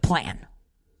the plan.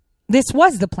 This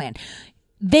was the plan.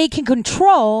 They can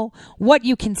control what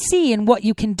you can see and what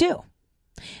you can do.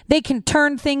 They can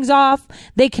turn things off,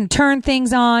 they can turn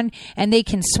things on, and they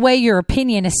can sway your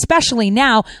opinion, especially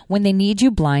now when they need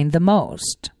you blind the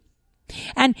most.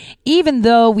 And even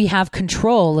though we have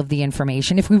control of the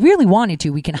information, if we really wanted to,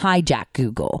 we can hijack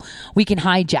Google. We can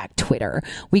hijack Twitter.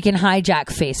 We can hijack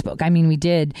Facebook. I mean, we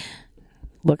did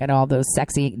look at all those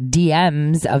sexy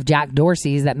DMs of Jack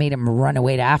Dorsey's that made him run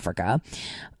away to Africa.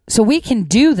 So we can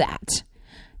do that.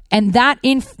 And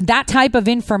that type of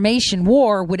information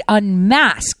war would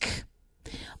unmask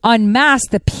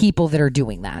the people that are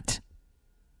doing that.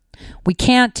 We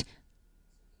can't.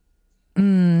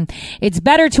 It's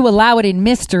better to allow it in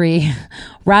mystery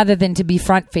rather than to be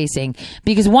front facing,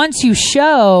 because once you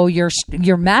show your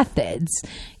methods,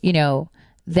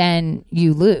 then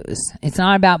you lose. It's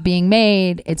not about being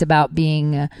made. It's about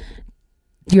being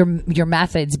your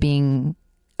methods being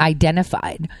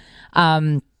identified.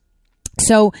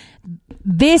 So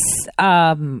this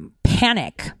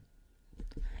panic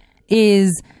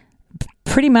is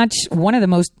pretty much one of the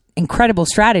most incredible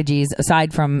strategies,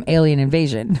 aside from alien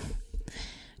invasion,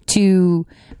 to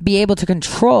be able to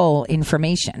control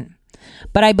information.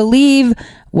 But I believe,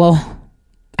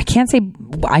 I can't say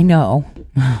I know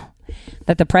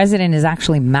that the president is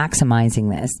actually maximizing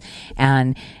this,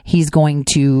 and he's going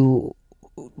to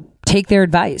take their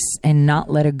advice and not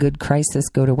let a good crisis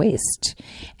go to waste.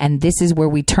 And this is where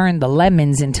we turn the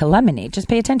lemons into lemonade. Just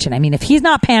pay attention. I mean, if he's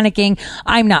not panicking,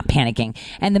 I'm not panicking.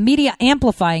 And the media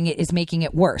amplifying it is making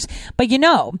it worse. But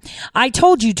I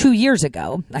told you 2 years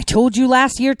ago, I told you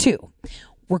last year too,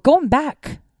 we're going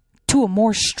back to a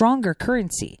more stronger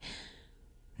currency.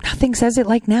 Nothing says it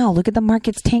like now. Look at the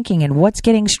markets tanking, and what's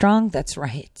getting strong? That's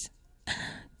right.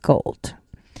 Gold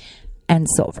and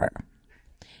silver.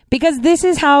 Because this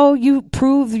is how you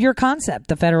prove your concept.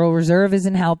 The Federal Reserve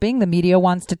isn't helping. The media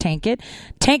wants to tank it.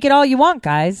 Tank it all you want,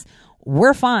 guys.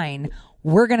 We're fine.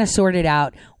 We're going to sort it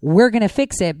out. We're going to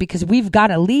fix it because we've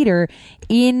got a leader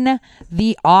in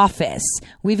the office.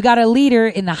 We've got a leader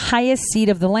in the highest seat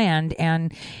of the land,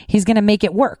 and he's going to make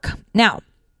it work. Now,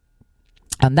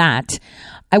 on that,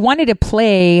 I wanted to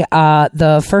play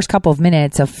the first couple of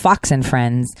minutes of Fox and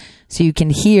Friends so you can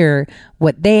hear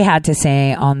what they had to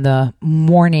say on the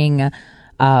morning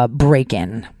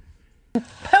break-in.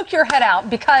 Poke your head out,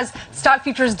 because stock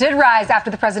futures did rise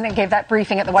after the president gave that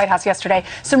briefing at the White House yesterday.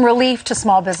 Some relief to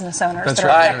small business owners. That's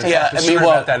right. Yeah,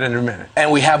 about that in a minute.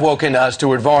 And we have woken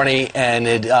Stuart Varney, and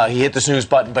he hit the snooze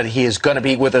button, but he is going to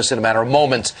be with us in a matter of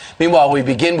moments. Meanwhile, we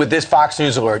begin with this Fox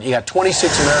News alert. You got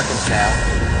 26 Americans now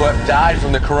who have died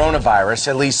from the coronavirus.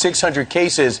 At least 600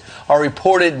 cases are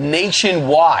reported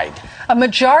nationwide. A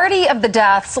majority of the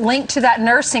deaths linked to that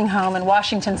nursing home in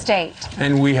Washington State.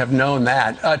 And we have known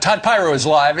that. Todd Pyro is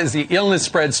live as the illness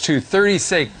spreads to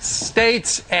 36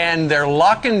 states, and they're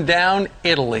locking down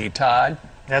Italy. Todd?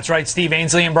 That's right, Steve,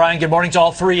 Ainsley, and Brian. Good morning to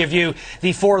all three of you.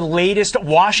 The 4 latest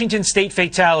Washington state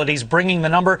fatalities, bringing the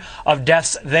number of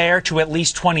deaths there to at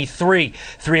least 23.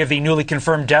 3 of the newly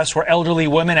confirmed deaths were elderly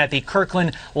women at the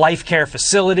Kirkland Life Care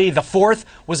facility. The 4th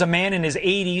was a man in his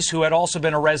 80s who had also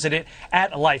been a resident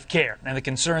at Life Care. And the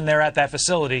concern there at that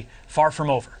facility, far from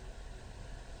over.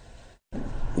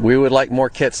 We would like more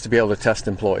kits to be able to test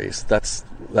employees. That's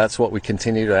what we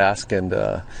continue to ask,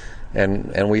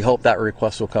 and we hope that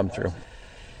request will come through.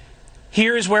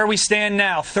 Here's where we stand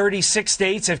now. 36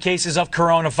 states have cases of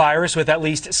coronavirus, with at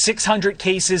least 600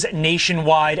 cases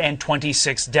nationwide and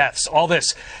 26 deaths. All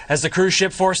this as the cruise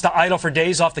ship forced to idle for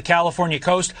days off the California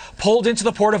coast pulled into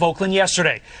the port of Oakland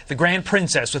yesterday. The Grand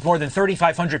Princess, with more than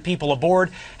 3,500 people aboard,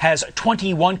 has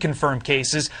 21 confirmed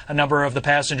cases, a number of the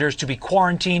passengers to be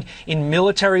quarantined in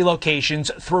military locations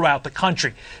throughout the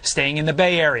country. Staying in the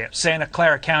Bay Area, Santa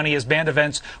Clara County has banned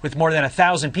events with more than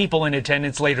 1,000 people in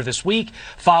attendance later this week,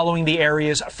 following the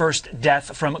area's first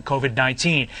death from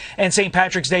COVID-19. And St.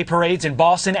 Patrick's Day parades in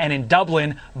Boston and in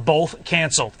Dublin both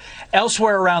canceled.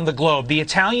 Elsewhere around the globe, the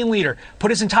Italian leader put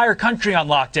his entire country on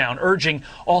lockdown, urging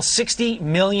all 60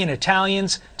 million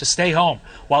Italians to stay home,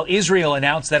 while Israel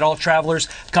announced that all travelers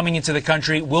coming into the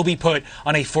country will be put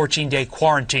on a 14-day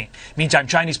quarantine. Meantime,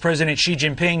 Chinese President Xi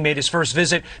Jinping made his first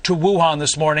visit to Wuhan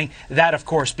this morning, that, of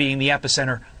course, being the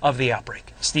epicenter of the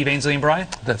outbreak. Steve, Ainsley, and Brian?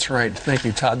 That's right. Thank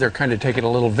you, Todd. They're kind of taking a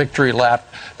little victory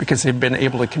lap because they've been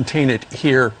able to contain it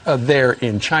here, there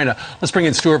in China. Let's bring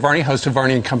in Stuart Varney, host of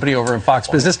Varney & Company over in Fox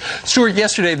Business. Stuart,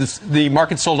 yesterday the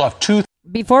market sold off 2.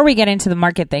 Before we get into the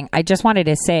market thing, I just wanted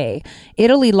to say,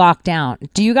 Italy locked down.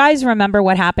 Do you guys remember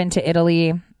what happened to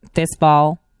Italy this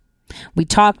fall? We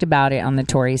talked about it on the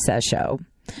Tori Says show.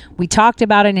 We talked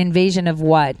about an invasion of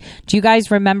what? Do you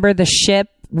guys remember the ship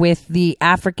with the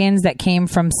Africans that came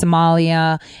from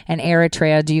Somalia and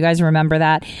Eritrea? Do you guys remember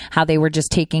that? How they were just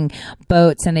taking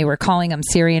boats and they were calling them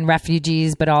Syrian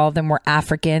refugees, but all of them were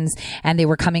Africans and they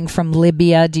were coming from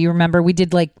Libya. Do you remember? We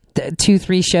did like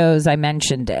 2-3 shows I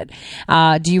mentioned it.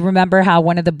 Do you remember how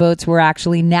one of the boats were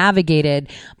actually navigated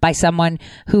by someone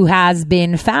who has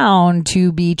been found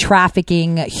to be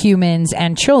trafficking humans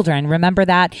and children? Remember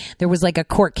that? There was like a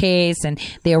court case and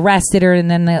they arrested her and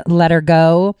then they let her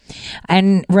go.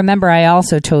 And remember, I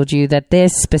also told you that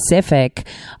this specific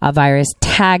virus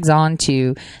tags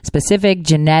onto specific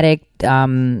genetic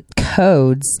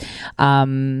codes,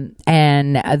 and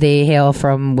they hail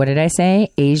from, what did I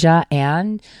say? Asia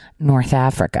and North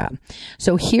Africa.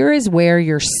 So here is where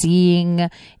you're seeing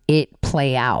it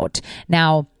play out.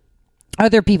 Now,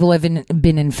 other people have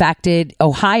been infected.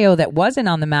 Ohio, that wasn't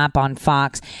on the map on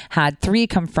Fox, had 3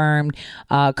 confirmed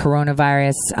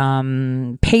coronavirus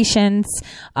patients.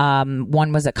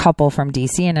 One was a couple from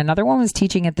D.C. and another one was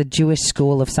teaching at the Jewish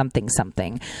school of something.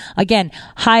 Again,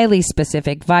 highly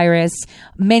specific virus.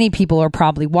 Many people are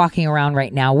probably walking around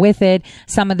right now with it.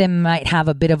 Some of them might have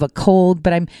a bit of a cold,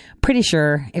 but I'm pretty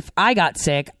sure if I got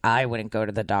sick, I wouldn't go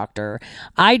to the doctor.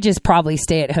 I'd just probably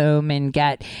stay at home and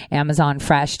get Amazon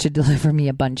Fresh to deliver me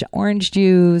a bunch of orange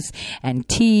juice and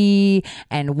tea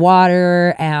and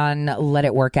water and let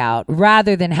it work out,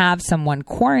 rather than have someone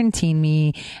quarantine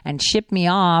me and ship me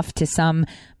off to some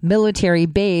military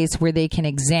base where they can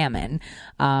examine,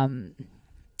 the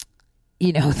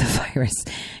virus.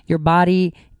 Your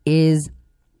body is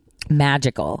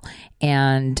magical,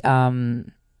 and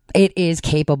it is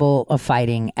capable of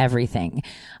fighting everything.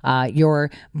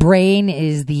 Your brain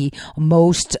is the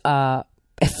most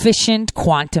efficient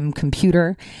quantum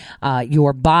computer.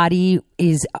 Your body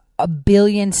is a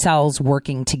billion cells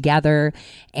working together,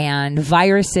 and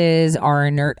viruses are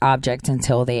inert objects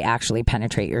until they actually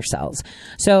penetrate your cells.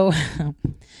 So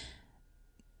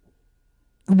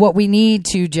what we need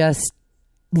to just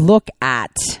look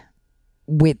at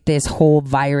with this whole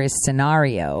virus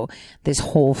scenario, this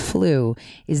whole flu,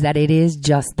 is that it is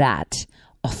just that,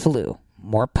 a flu.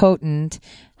 More potent,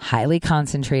 highly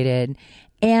concentrated,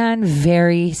 and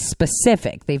very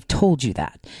specific. They've told you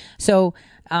that. So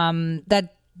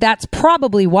that's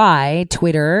probably why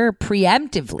Twitter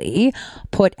preemptively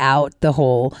put out the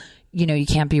whole, you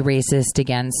can't be racist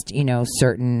against,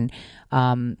 certain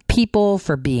people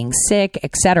for being sick,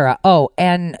 etc. Oh,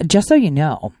 and just so you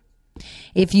know,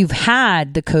 if you've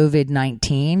had the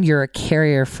COVID-19, you're a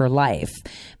carrier for life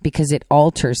because it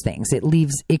alters things. It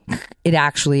leaves it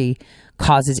actually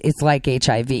causes, it's like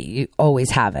HIV. You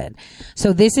always have it.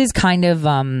 So this is kind of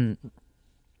a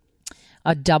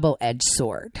double-edged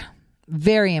sword.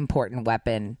 Very important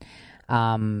weapon,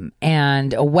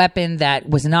 and a weapon that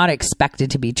was not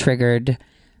expected to be triggered,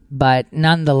 but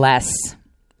nonetheless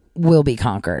will be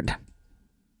conquered.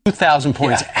 2,000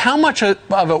 points. Yeah. How much of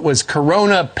it was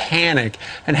Corona panic,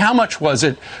 and how much was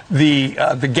it the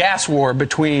gas war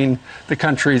between the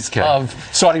countries of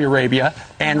Saudi Arabia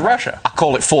and Russia? I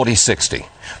call it 40-60.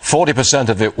 40%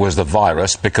 of it was the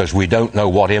virus, because we don't know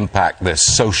what impact this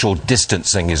social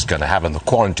distancing is going to have and the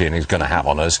quarantine is going to have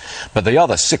on us. But the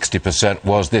other 60%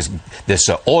 was this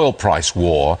oil price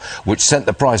war, which sent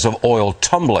the price of oil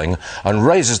tumbling and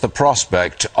raises the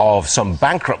prospect of some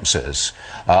bankruptcies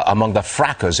among the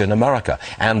frackers in America.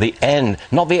 And the end,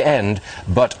 not the end,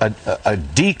 but a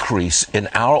decrease in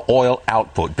our oil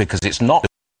output, because it's not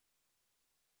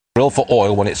real for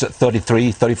oil when it's at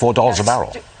 $33, $34 a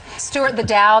barrel. Stuart, the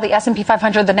Dow, the S&P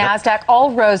 500, the NASDAQ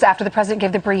all rose after the president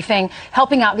gave the briefing,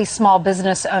 helping out these small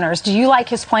business owners. Do you like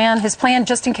his plan? His plan,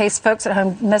 just in case folks at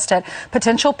home missed it,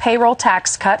 potential payroll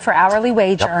tax cut for hourly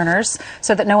wage earners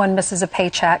so that no one misses a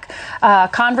paycheck.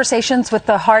 Conversations with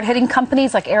the hard-hitting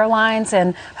companies like airlines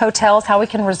and hotels, how we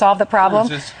can resolve the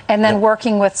problem. And then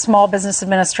working with small businesses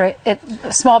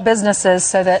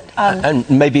so that... and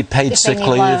maybe paid sick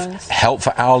leave, help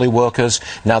for hourly workers.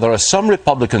 Now, there are some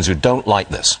Republicans who don't like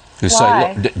this. Who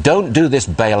say, look, don't do this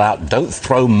bailout, don't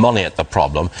throw money at the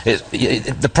problem.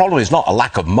 The problem is not a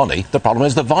lack of money, the problem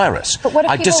is the virus. But what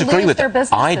if people lose their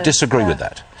businesses? I disagree with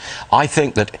that. I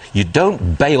think that you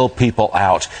don't bail people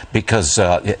out because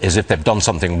as if they've done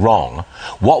something wrong.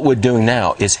 What we're doing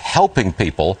now is helping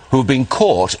people who've been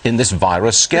caught in this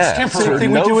virus scare through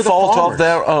no fault of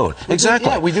their own.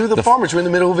 Exactly. Yeah, we do the farmers. We're in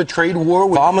the middle of a trade war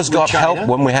with farmers got China. help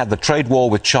when we had the trade war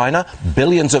with China.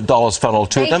 Billions of dollars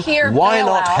funneled to them. Why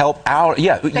not help our...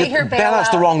 Yeah, bailout's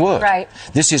the wrong word. Right.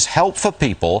 This is help for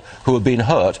people who have been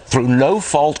hurt through no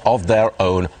fault of their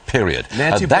own, period.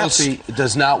 Nancy Pelosi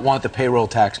does not want the payroll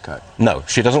tax cut. No,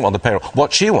 she doesn't want the payroll.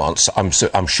 What she wants,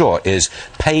 I'm sure, is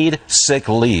paid sick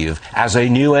leave as a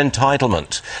new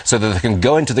entitlement, so that they can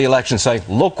go into the election saying,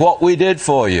 look what we did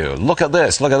for you. Look at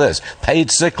this.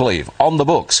 Paid sick leave on the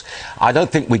books. I don't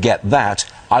think we get that.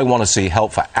 I want to see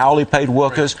help for hourly paid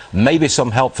workers, maybe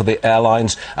some help for the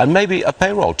airlines, and maybe a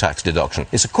payroll tax deduction.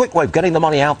 It's a quick way of getting the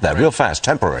money out there real fast,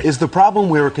 temporary. Is the problem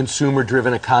we're a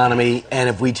consumer-driven economy, and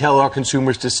if we tell our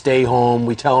consumers to stay home,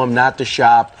 we tell them not to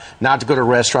shop, not to go to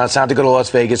restaurants, not to go to Las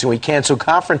Vegas, and we cancel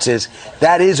conferences,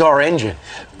 that is our engine.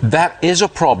 That is a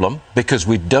problem because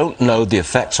we don't know the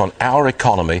effects on our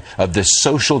economy of this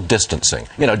social distancing.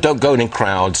 You know, don't go in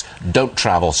crowds, don't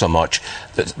travel so much.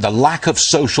 The lack of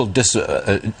social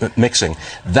mixing,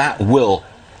 that will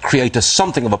create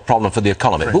something of a problem for the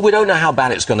economy. But we don't know how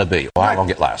bad it's going to be or how long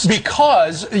it lasts.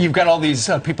 Because you've got all these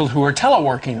people who are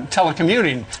teleworking,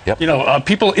 telecommuting. Yep. You know,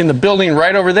 people in the building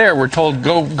right over there were told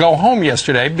go home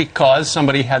yesterday because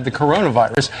somebody had the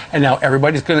coronavirus, and now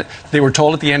everybody's going to. They were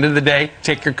told at the end of the day,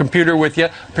 take your computer with you.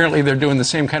 Apparently, they're doing the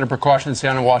same kind of precautions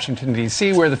down in Washington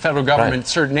D.C., where the federal government,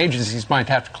 certain agencies might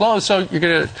have to close. So you're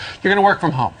going to work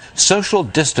from home. Social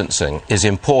distancing is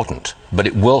important, but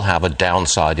it will have a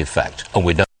downside effect, and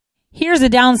we don't. Here's a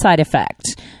downside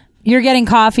effect. You're getting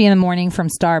coffee in the morning from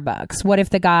Starbucks. What if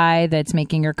the guy that's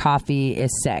making your coffee is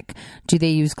sick? Do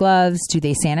they use gloves? Do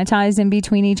they sanitize in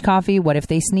between each coffee? What if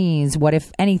they sneeze? What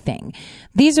if anything?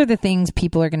 These are the things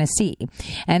people are going to see.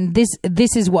 And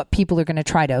this is what people are going to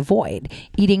try to avoid.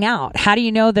 Eating out. How do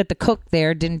you know that the cook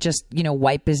there didn't just,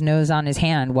 wipe his nose on his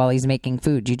hand while he's making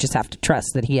food? You just have to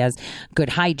trust that he has good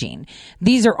hygiene.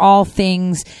 These are all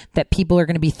things that people are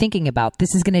going to be thinking about.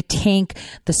 This is going to tank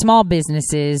the small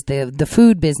businesses, the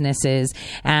food business.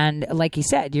 And like you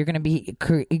said,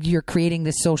 you're creating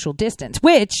this social distance,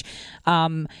 which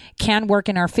can work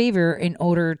in our favor in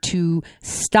order to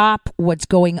stop what's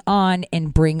going on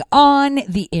and bring on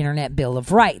the Internet Bill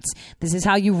of Rights. This is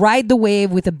how you ride the wave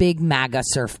with a big MAGA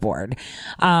surfboard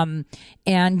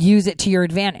and use it to your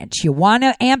advantage. You want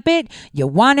to amp it? You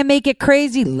want to make it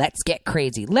crazy? Let's get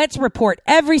crazy. Let's report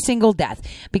every single death.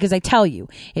 Because I tell you,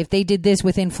 if they did this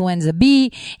with influenza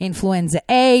B, influenza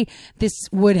A, this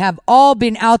would have all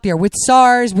been out there. With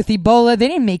SARS, with Ebola, they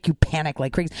didn't make you panic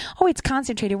like crazy. Oh, it's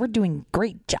concentrated. We're doing a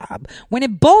great job. When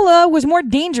Ebola was more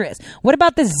dangerous. What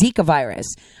about the Zika virus?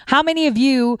 How many of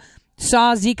you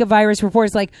saw Zika virus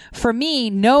reports? Like, for me,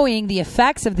 knowing the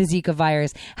effects of the Zika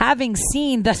virus, having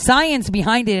seen the science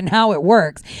behind it and how it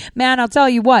works, man, I'll tell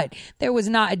you what, there was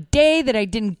not a day that I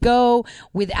didn't go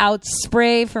without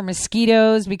spray for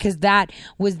mosquitoes, because that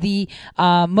was the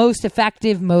most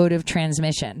effective mode of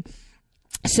transmission.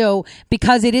 So,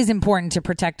 because it is important to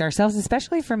protect ourselves,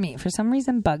 especially for me, for some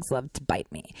reason, bugs love to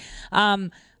bite me.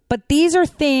 But these are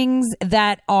things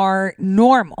that are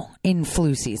normal in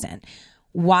flu season.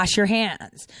 Wash your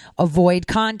hands. Avoid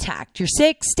contact. You're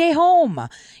sick, stay home.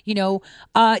 You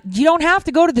don't have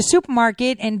to go to the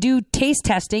supermarket and do taste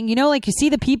testing. Like you see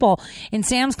the people in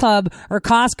Sam's Club or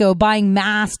Costco buying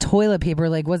mass toilet paper.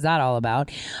 Like, what's that all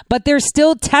about? But they're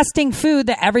still testing food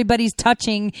that everybody's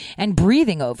touching and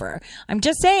breathing over. I'm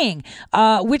just saying,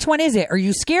 which one is it? Are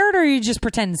you scared or are you just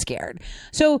pretend scared?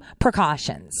 So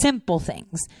precautions, simple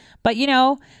things. But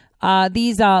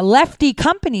these lefty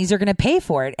companies are going to pay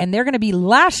for it, and they're going to be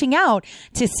lashing out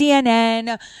to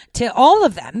CNN, to all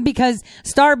of them, because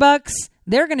Starbucks,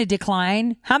 they're going to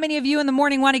decline. How many of you in the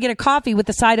morning want to get a coffee with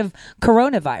the side of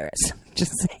coronavirus?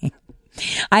 Just saying.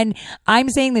 And I'm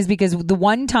saying this because the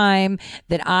one time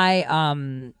that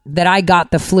I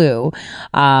got the flu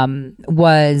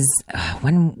was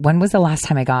when was the last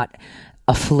time I got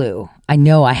a flu? I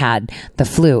know I had the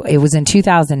flu. It was in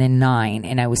 2009,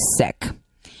 and I was sick.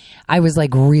 I was like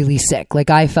really sick. Like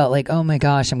I felt like, oh my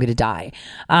gosh, I'm going to die.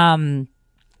 And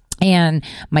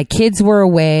my kids were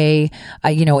away.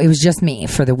 It was just me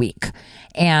for the week.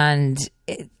 And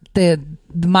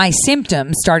my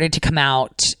symptoms started to come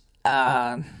out,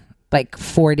 like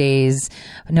 4 days.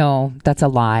 No, that's a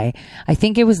lie. I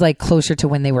think it was like closer to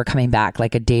when they were coming back,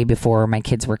 like a day before my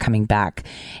kids were coming back.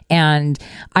 And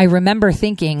I remember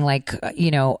thinking like,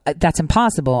 that's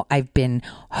impossible. I've been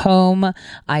home.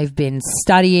 I've been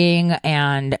studying,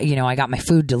 and, I got my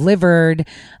food delivered,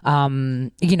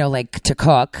 like to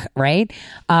cook, right?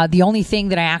 The only thing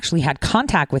that I actually had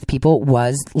contact with people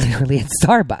was literally at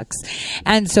Starbucks.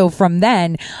 And so from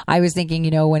then I was thinking,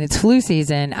 when it's flu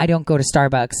season, I don't go to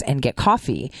Starbucks and get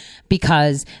coffee,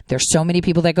 because there's so many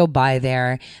people that go by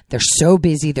there. They're so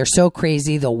busy. They're so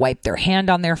crazy. They'll wipe their hand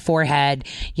on their forehead,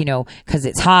 because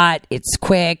it's hot, it's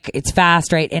quick, it's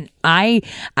fast, right? And I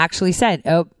actually said,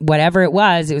 oh, whatever it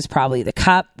was probably the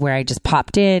cup where I just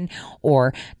popped in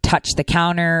or touched the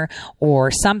counter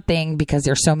or something, because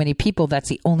there's so many people. That's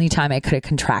the only time I could have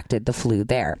contracted the flu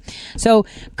there. So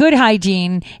good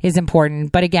hygiene is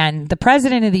important. But again, the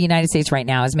president of the United States right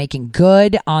now is making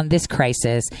good on this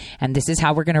crisis. And this is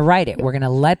how we're going to write it. We're going to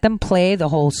let them play the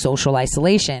whole social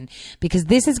isolation, because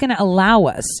this is going to allow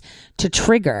us to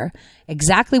trigger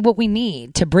exactly what we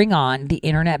need to bring on the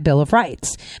Internet Bill of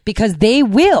Rights, because they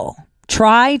will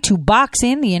try to box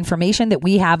in the information that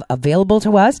we have available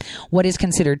to us, what is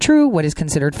considered true, what is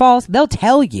considered false. They'll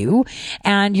tell you,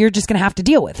 and you're just going to have to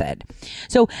deal with it.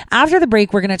 So after the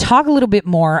break, we're going to talk a little bit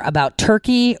more about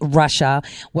Turkey, Russia,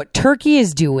 what Turkey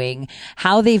is doing,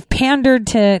 how they've pandered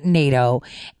to NATO,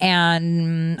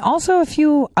 and also a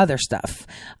few other stuff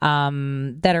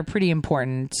that are pretty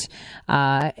important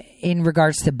in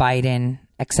regards to Biden,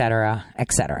 et cetera,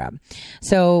 et cetera.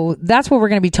 So that's what we're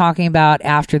going to be talking about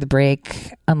after the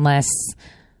break, unless,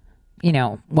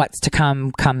 what's to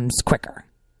come comes quicker,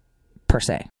 per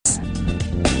se.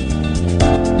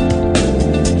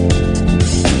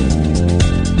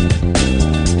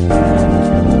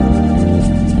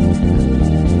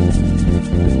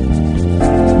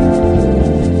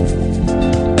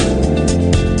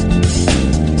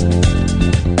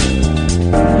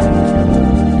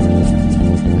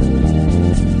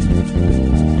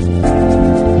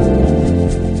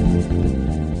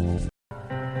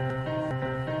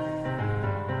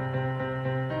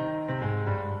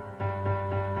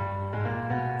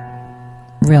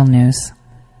 Real news.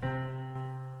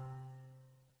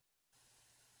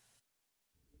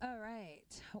 All right.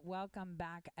 Welcome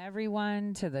back,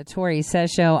 everyone, to the Tori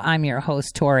Says Show. I'm your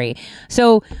host, Tori.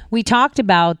 So we talked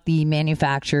about the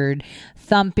manufactured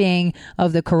thumping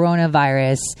of the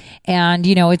coronavirus, and,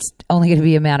 it's only going to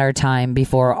be a matter of time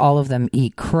before all of them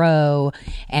eat crow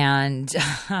and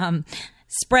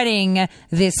spreading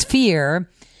this fear,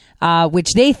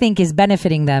 which they think is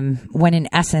benefiting them, when in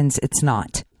essence it's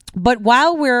not. But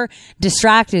while we're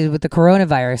distracted with the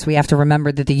coronavirus, we have to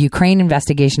remember that the Ukraine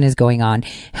investigation is going on.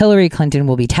 Hillary Clinton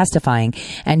will be testifying,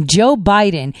 and Joe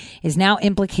Biden is now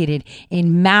implicated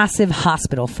in massive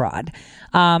hospital fraud.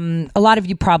 A lot of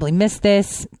you probably missed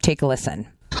this. Take a listen.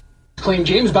 Claimed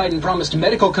James Biden promised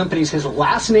medical companies his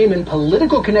last name and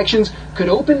political connections could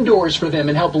open doors for them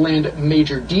and help land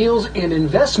major deals and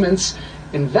investments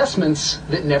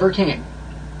that never came.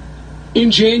 In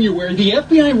January, the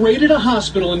FBI raided a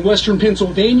hospital in western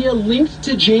Pennsylvania linked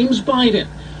to James Biden.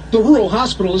 The rural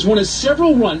hospital is one of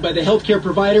several run by the healthcare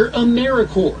provider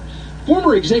AmeriCorps.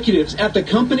 Former executives at the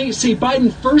company say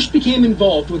Biden first became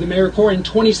involved with AmeriCorps in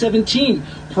 2017,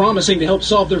 promising to help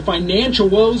solve their financial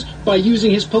woes by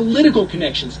using his political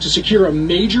connections to secure a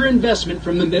major investment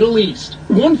from the Middle East.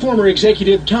 One former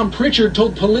executive, Tom Pritchard,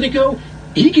 told Politico,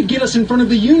 he could get us in front of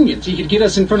the unions. He could get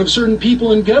us in front of certain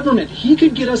people in government. He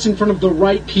could get us in front of the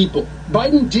right people.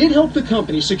 Biden did help the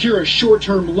company secure a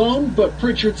short-term loan, but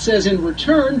Pritchard says in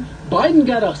return, Biden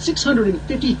got a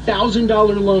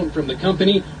 $650,000 loan from the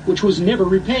company, which was never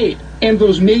repaid. And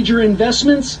those major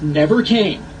investments never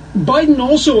came. Biden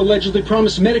also allegedly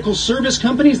promised medical service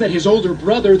companies that his older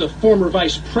brother, the former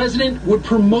vice president, would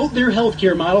promote their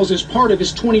healthcare models as part of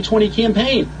his 2020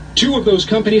 campaign. Two of those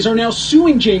companies are now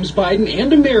suing James Biden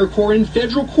and AmeriCorps in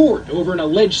federal court over an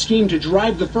alleged scheme to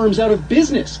drive the firms out of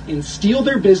business and steal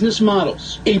their business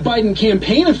models. A Biden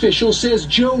campaign official says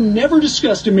Joe never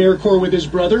discussed AmeriCorps with his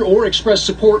brother or expressed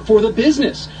support for the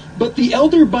business. But the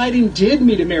elder Biden did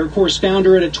meet AmeriCorps'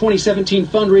 founder at a 2017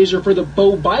 fundraiser for the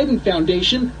Beau Biden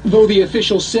Foundation, though the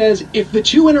official says if the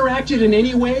two interacted in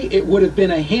any way, it would have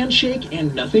been a handshake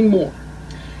and nothing more.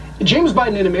 James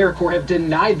Biden and AmeriCorps have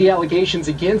denied the allegations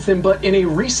against them, but in a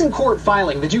recent court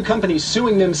filing, the two companies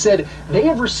suing them said they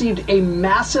have received a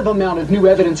massive amount of new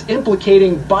evidence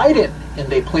implicating Biden, and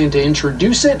they plan to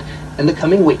introduce it in the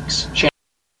coming weeks.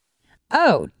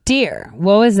 Oh, dear.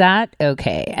 What was that?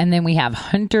 Okay. And then we have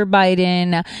Hunter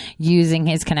Biden using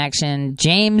his connection,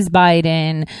 James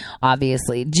Biden,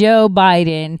 obviously Joe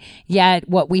Biden. Yet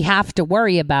what we have to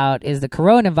worry about is the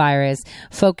coronavirus.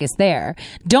 Focus there.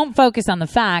 Don't focus on the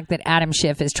fact that Adam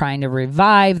Schiff is trying to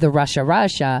revive the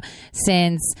Russia,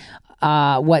 since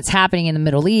what's happening in the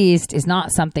Middle East is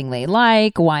not something they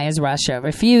like. Why is Russia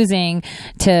refusing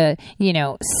to,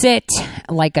 sit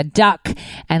like a duck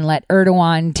and let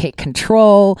Erdogan take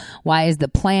control? Why is the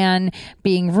plan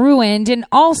being ruined? And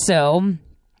also,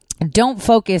 don't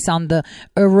focus on the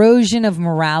erosion of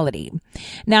morality.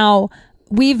 Now,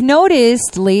 we've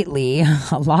noticed lately,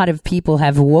 a lot of people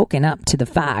have woken up to the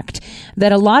fact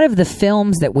that a lot of the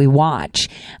films that we watch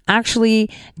actually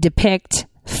depict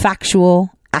factual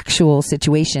actual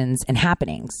situations and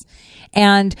happenings.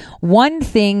 And one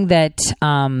thing that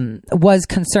was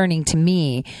concerning to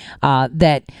me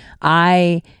that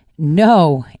I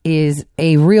know is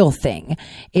a real thing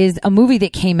is a movie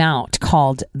that came out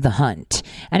called The Hunt.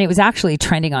 And it was actually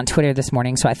trending on Twitter this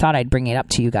morning, so I thought I'd bring it up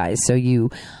to you guys so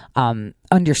you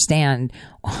understand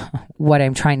what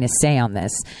I'm trying to say on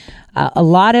this. A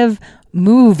lot of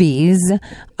movies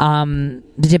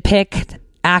depict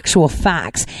actual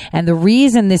facts, and the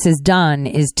reason this is done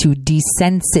is to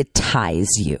desensitize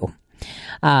you.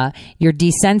 You're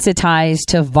desensitized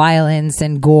to violence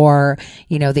and gore.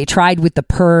 You know, they tried with The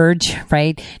Purge,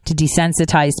 right, to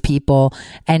desensitize people.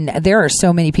 And there are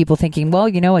so many people thinking, well,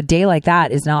 you know, a day like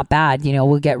that is not bad. You know,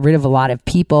 we'll get rid of a lot of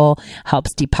people,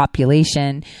 helps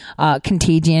depopulation.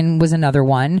 Contagion was another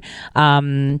one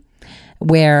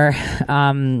where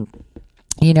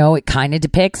you know, it kind of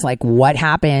depicts like what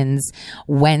happens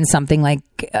when something like,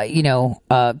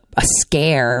 a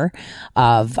scare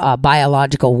of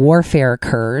biological warfare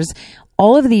occurs.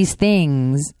 All of these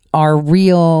things are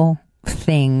real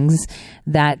things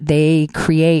that they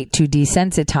create to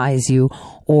desensitize you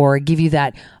or give you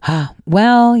that,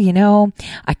 well, you know,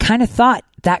 I kind of thought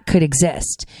that could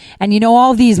exist. And, you know,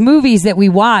 all these movies that we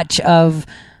watch of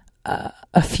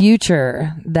a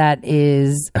future that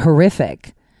is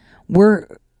horrific, we're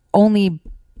only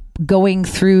going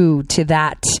through to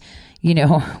that, you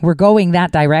know, we're going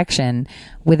that direction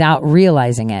without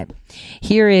realizing it.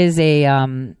 Here's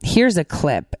a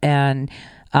clip, and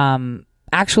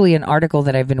actually an article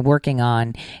that I've been working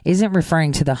on isn't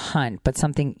referring to The Hunt, but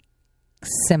something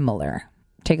similar.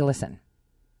 Take a listen.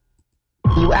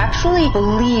 You actually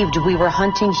believed we were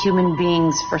hunting human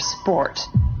beings for sport,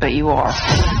 but you are.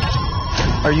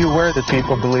 Are you aware that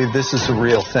people believe this is a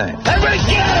real thing?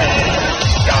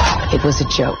 It was a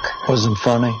joke. Wasn't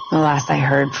funny? The last I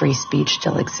heard, free speech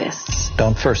still exists.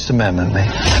 Don't First Amendment me.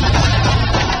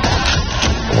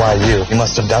 Why you? You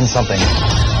must have done something.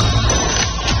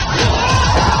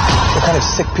 What kind of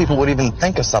sick people would even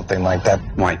think of something like that?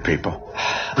 White people.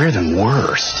 We're the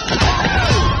worst.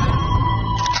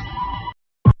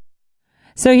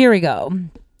 So here we go.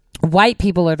 White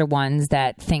people are the ones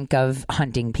that think of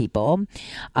hunting people.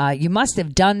 You must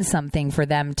have done something for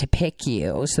them to pick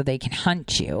you so they can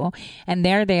hunt you. And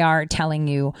there they are telling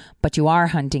you, but you are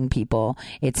hunting people.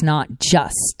 It's not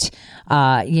just,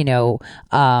 a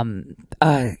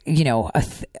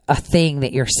thing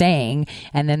that you're saying.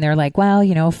 And then they're like, well,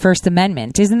 you know, First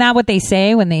Amendment. Isn't that what they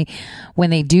say when they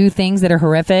do things that are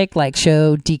horrific, like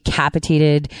show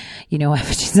decapitated, you know,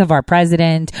 effigies of our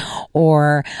president,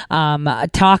 or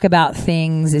talk about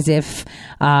things as if,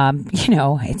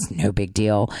 it's no big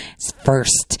deal. It's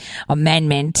First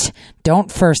Amendment. Don't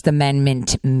First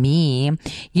Amendment me.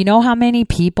 You know how many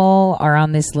people are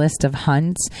on this list of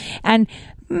hunts? And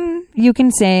you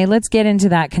can say, let's get into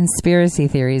that conspiracy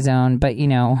theory zone, but, you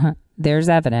know, there's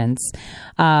evidence.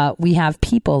 We have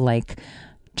people like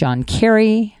John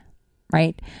Kerry,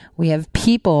 right? We have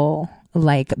people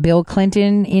like Bill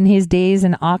Clinton in his days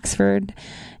in Oxford,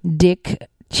 Dick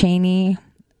Cheney,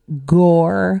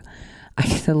 Gore.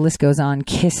 The list goes on.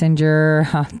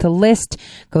 Kissinger. The list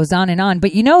goes on and on.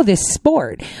 But you know, this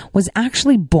sport was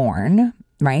actually born,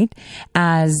 right,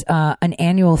 as an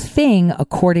annual thing,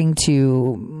 according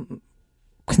to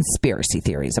conspiracy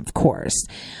theories, of course.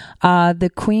 The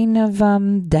Queen of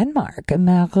Denmark,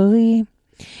 Marie,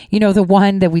 you know, the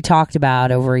one that we talked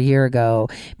about over a year ago,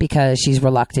 because she's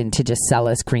reluctant to just sell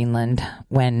us Greenland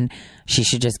when she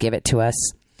should just give it to us.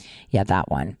 Yeah,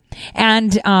 that one.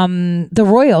 And the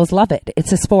royals love it.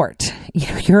 It's a sport.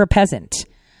 You're a peasant,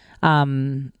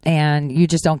 and you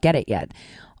just don't get it yet.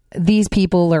 These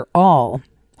people are all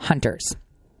hunters.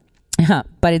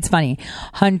 But it's funny.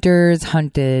 Hunters are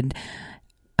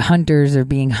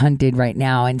being hunted right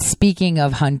now. And speaking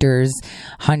of hunters,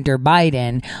 Hunter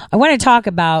Biden, I want to talk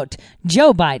about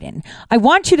Joe Biden. I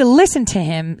want you to listen to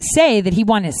him say that he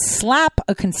wanted to slap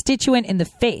a constituent in the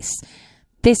face.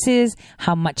 This is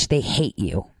how much they hate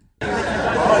you. He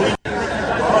just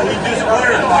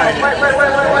clarified it.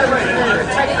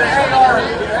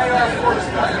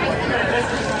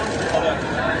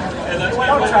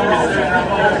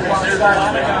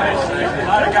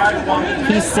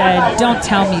 He said, don't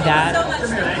tell me that.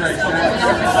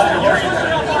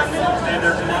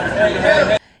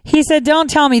 He said, don't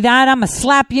tell me that. I'm going to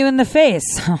slap you in the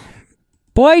face.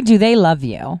 Boy, do they love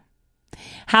you.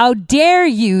 How dare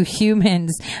you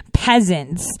humans,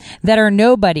 peasants that are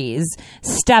nobodies,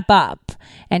 step up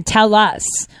and tell us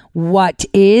what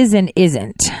is and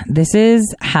isn't. This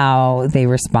is how they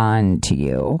respond to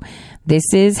you.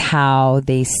 This is how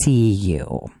they see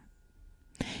you.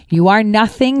 You are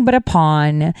nothing but a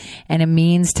pawn and a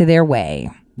means to their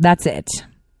way. That's it.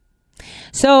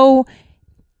 So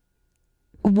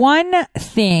one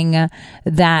thing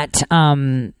that,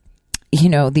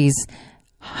 these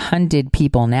hunted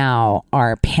people now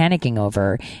are panicking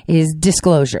over is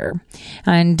disclosure,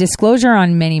 and disclosure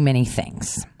on many, many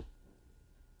things.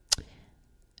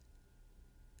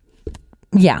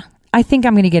 Yeah, I think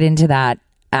I'm going to get into that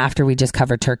after we just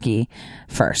cover Turkey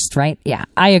first, right? Yeah,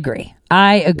 I agree.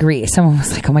 Someone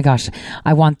was like, oh my gosh,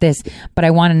 I want this, but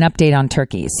I want an update on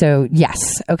Turkey. So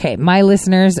yes. Okay. My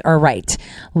listeners are right.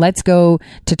 Let's go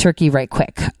to Turkey right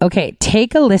quick. Okay.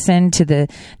 Take a listen to the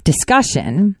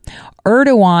discussion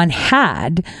Erdogan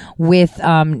had with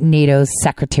NATO's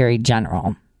Secretary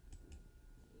General.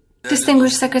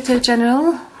 Distinguished Secretary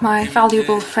General, my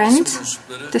valuable friend,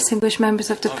 distinguished members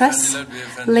of the press,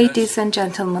 ladies and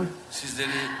gentlemen,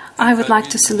 I would like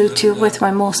to salute you with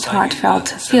my most heartfelt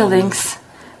feelings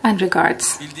and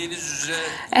regards.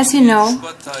 As you know,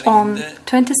 on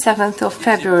 27th of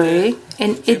February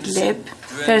in Idlib,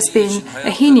 there's been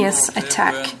a heinous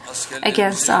attack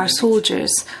against our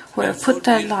soldiers who have put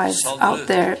their lives out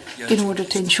there in order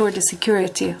to ensure the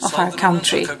security of our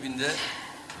country.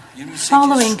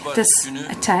 Following this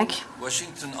attack,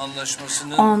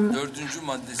 on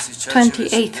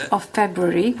 28th of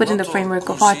February, within the framework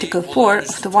of Article 4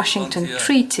 of the Washington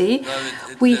Treaty,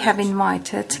 we have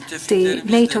invited the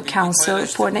NATO Council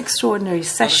for an extraordinary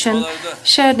session,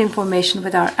 shared information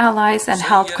with our allies, and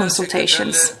held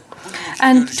consultations.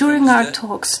 And during our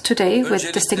talks today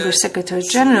with Distinguished Secretary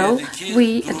General,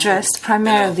 we addressed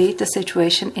primarily the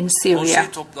situation in Syria.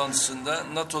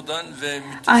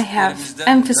 I have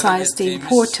emphasized the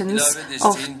importance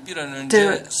of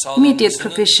the immediate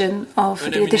provision of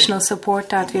the additional support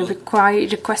that we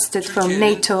requested from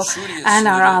NATO and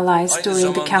our allies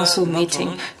during the Council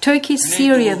meeting. Turkey's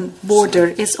Syrian border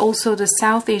is also the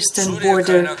southeastern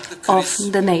border of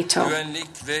the NATO.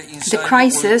 The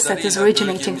crisis that is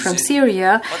originating from Syria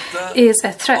is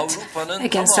a threat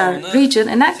against our region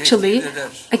and actually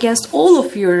against all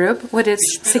of Europe with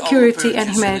its security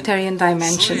and humanitarian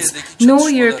dimensions. No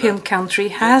European country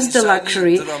has the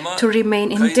luxury to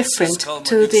remain indifferent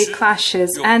to the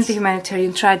clashes and the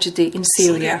humanitarian tragedy in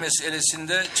Syria.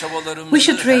 We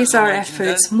should raise our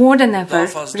efforts more than ever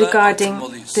regarding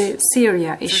the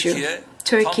Syria issue.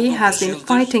 Turkey has been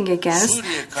fighting against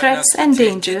threats and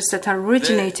dangers that are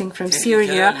originating from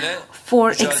Syria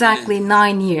for exactly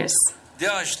 9 years.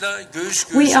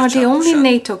 We are the only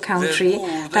NATO country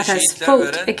that has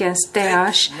fought against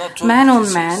Daesh man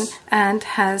on man and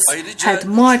has had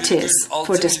martyrs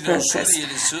for this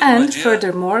purpose. And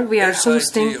furthermore, we are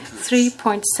hosting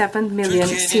 3.7 million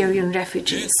Syrian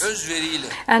refugees.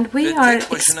 And we are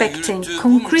expecting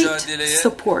concrete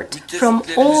support from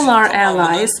all our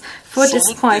allies for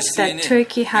this fight that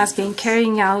Turkey has been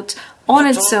carrying out on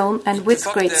its own and with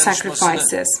great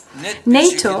sacrifices.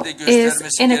 NATO is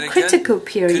in a critical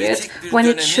period when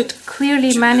it should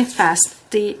clearly manifest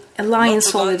the alliance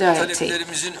solidarity.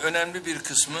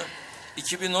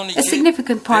 A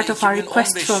significant part of our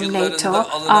requests from NATO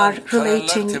are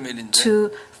relating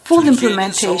to full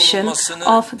implementation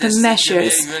of the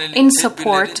measures in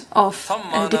support of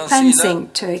defending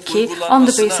Turkey on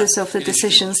the basis of the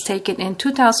decisions taken in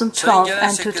 2012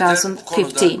 and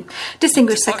 2015.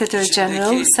 Distinguished Secretary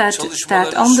General said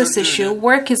that on this issue,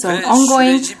 work is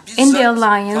ongoing in the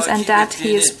alliance and that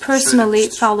he is personally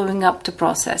following up the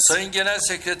process.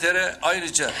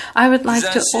 I would like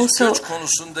to also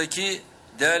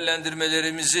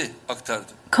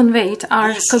conveyed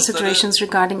our considerations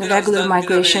regarding irregular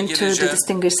migration to the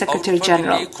Distinguished Secretary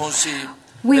General.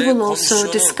 We will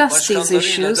also discuss these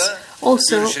issues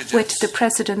also with the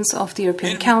Presidents of the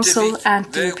European Council and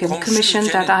the European Commission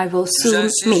that I will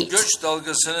soon meet.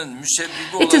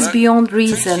 It is beyond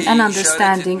reason and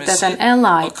understanding that an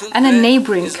ally and a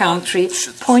neighboring country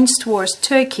points towards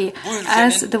Turkey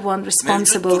as the one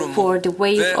responsible for the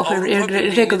wave of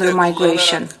irregular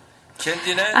migration.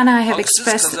 And I have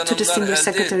expressed to Distinguished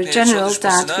Secretary General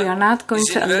that we are not going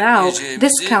to allow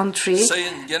this country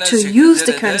to use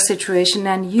the current situation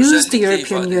and use the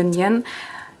European Union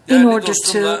in order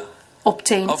to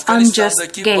obtain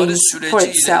unjust gains for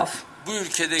itself.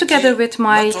 Together with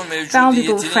my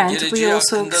valuable friend, we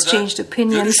also exchanged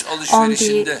opinions on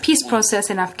the peace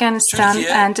process in Afghanistan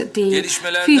and the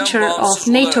future of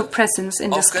NATO presence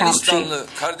in this country.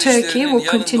 Turkey will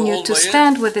continue to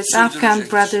stand with its Afghan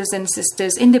brothers and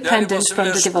sisters independent from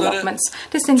the developments.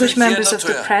 Distinguished members of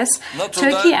the press,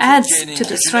 Turkey adds to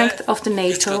the strength of the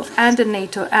NATO and the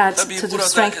NATO adds to the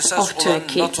strength of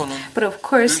Turkey. But of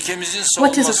course,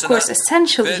 what is of course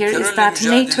essential here is that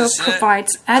NATO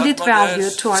provides added value value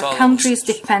to our country's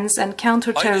defense and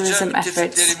counterterrorism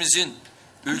efforts.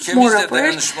 Moreover,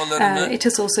 it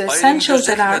is also essential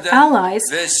that our allies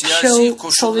show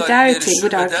solidarity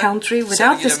with our country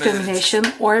without discrimination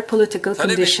or political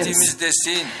conditions.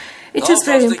 It is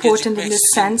very important in the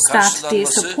sense that the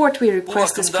support we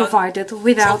request is provided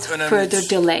without further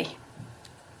delay.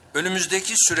 I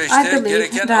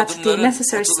believe that the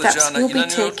necessary steps will be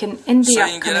taken in the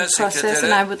upcoming process,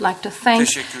 and I would like to thank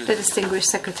the distinguished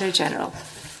Secretary General.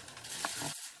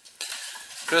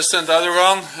 President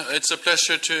Erdogan, it's a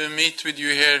pleasure to meet with you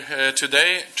here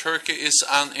today. Turkey is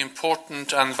an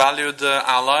important and valued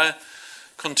ally,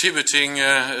 contributing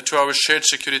to our shared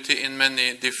security in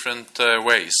many different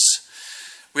ways.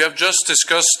 We have just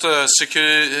discussed the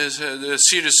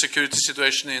serious security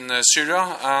situation in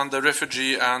Syria and the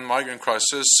refugee and migrant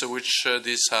crisis which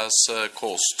this has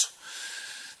caused.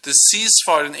 The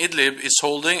ceasefire in Idlib is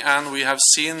holding, and we have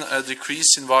seen a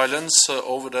decrease in violence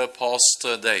over the past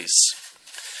days.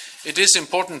 It is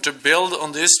important to build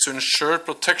on this to ensure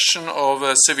protection of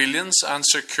civilians and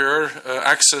secure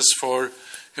access for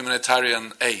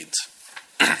humanitarian aid.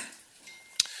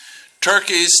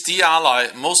 Turkey is the ally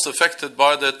most affected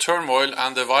by the turmoil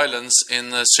and the violence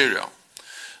in Syria.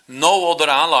 No other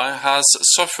ally has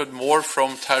suffered more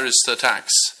from terrorist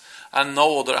attacks, and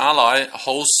no other ally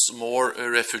hosts more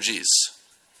refugees.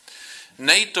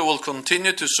 NATO will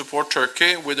continue to support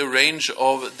Turkey with a range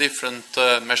of different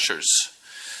measures.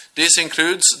 This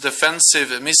includes defensive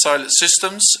missile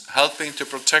systems, helping to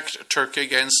protect Turkey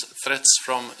against threats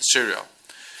from Syria.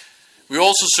 We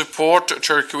also support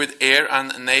Turkey with air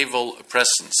and naval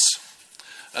presence.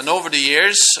 And over the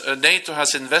years, NATO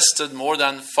has invested more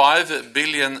than $5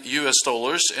 billion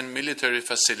in military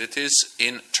facilities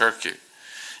in Turkey,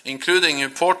 including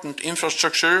important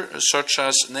infrastructure such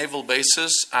as naval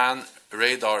bases and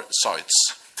radar sites.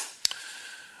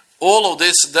 All of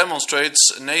this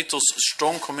demonstrates NATO's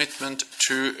strong commitment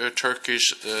to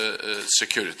Turkish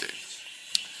security.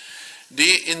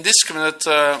 The indiscriminate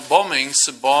bombings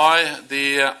by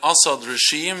the Assad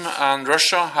regime and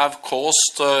Russia have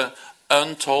caused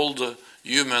untold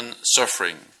human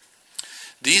suffering.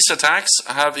 These attacks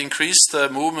have increased the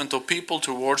movement of people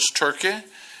towards Turkey,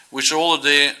 which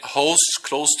already hosts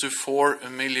close to 4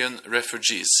 million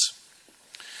refugees.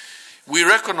 We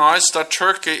recognize that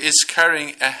Turkey is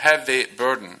carrying a heavy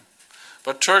burden,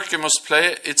 but Turkey must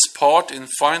play its part in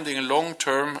finding a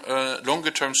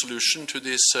longer-term solution to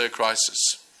this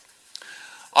crisis.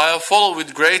 I have followed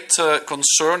with great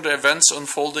concern the events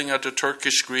unfolding at the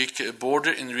Turkish-Greek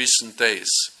border in recent days.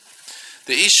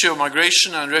 The issue of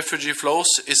migration and refugee flows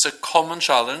is a common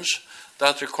challenge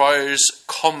that requires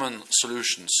common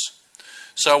solutions.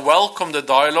 So I welcome the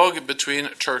dialogue between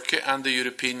Turkey and the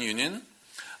European Union,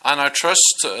 and I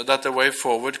trust that a way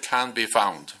forward can be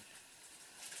found.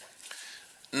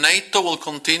 NATO will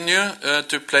continue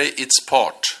to play its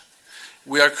part.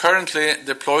 We are currently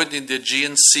deployed in the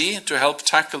Aegean Sea to help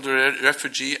tackle the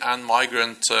refugee and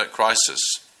migrant crisis.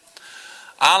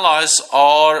 Allies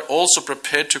are also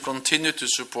prepared to continue to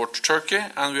support Turkey,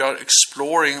 and we are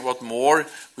exploring what more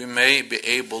we may be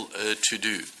able to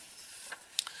do.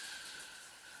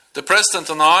 The President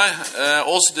and I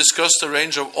also discussed a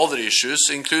range of other issues,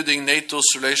 including NATO's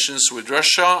relations with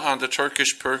Russia and the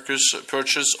Turkish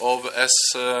purchase of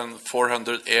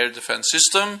S-400 air defense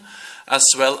system, as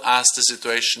well as the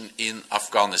situation in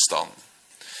Afghanistan.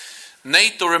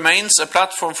 NATO remains a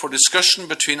platform for discussion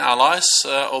between allies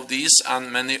of these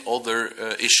and many other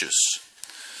issues.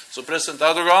 So, President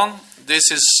Erdogan,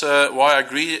 this is why I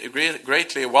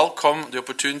greatly welcome the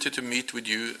opportunity to meet with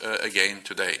you again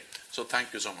today. So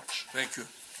thank you so much. Thank you.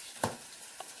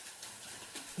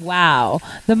 Wow.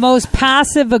 The most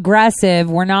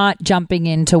passive-aggressive, we're not jumping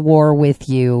into war with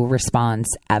you response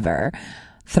ever.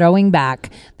 Throwing back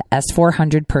the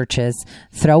S-400 purchase,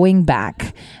 throwing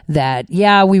back that,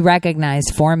 yeah, we recognize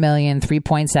 4 million,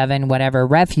 3.7, whatever,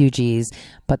 refugees,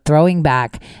 but throwing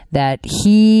back that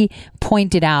he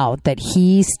pointed out that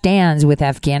he stands with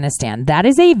Afghanistan. That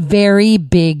is a very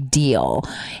big deal.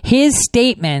 His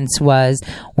statements was,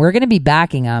 we're going to be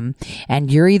backing them, and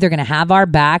you're either going to have our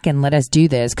back and let us do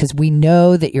this because we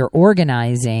know that you're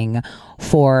organizing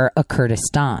for a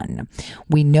Kurdistan.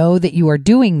 We know that you are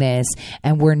doing this,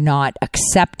 and we're not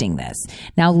accepting this.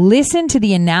 Now, listen to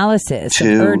the analysis of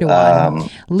Erdogan.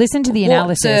 Listen to the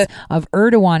analysis of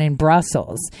Erdogan in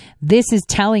Brussels. This is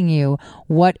telling you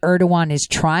what Erdogan is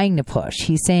trying to push.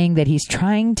 He's saying that he's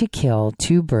trying to kill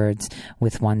two birds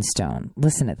with one stone.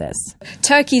 Listen to this.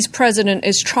 Turkey's president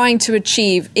is trying to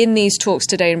achieve in these talks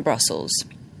today in Brussels.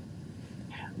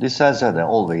 This has had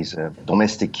always a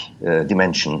domestic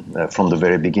dimension from the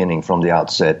very beginning, from the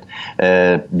outset.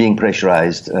 Being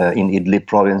pressurized in Idlib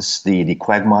province, the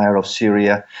quagmire of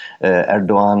Syria,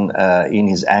 Erdogan, in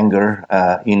his anger,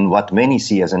 in what many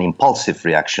see as an impulsive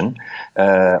reaction,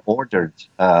 ordered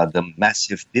the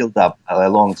massive build-up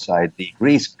alongside the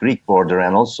Greek border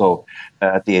and also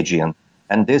the Aegean.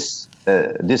 And this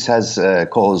has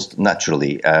caused,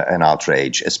 naturally, an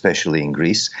outrage, especially in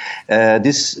Greece.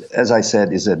 This, as I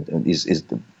said, is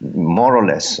more or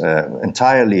less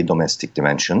entirely domestic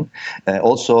dimension,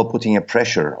 also putting a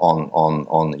pressure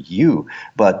on EU.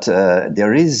 But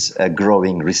there is a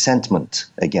growing resentment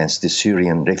against the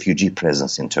Syrian refugee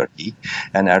presence in Turkey.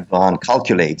 And Erdogan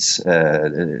calculates,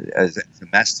 as a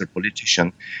master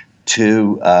politician,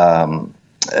 to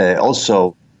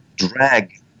also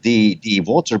drag the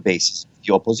voter bases of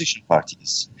the opposition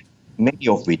parties, many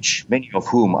of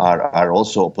whom are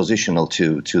also oppositional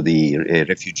to the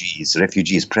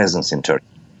refugees' presence in Turkey.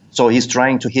 So he's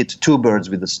trying to hit two birds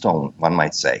with a stone, one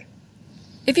might say.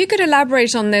 If you could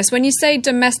elaborate on this, when you say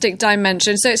domestic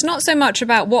dimension, so it's not so much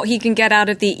about what he can get out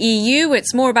of the EU,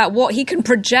 it's more about what he can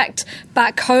project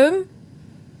back home?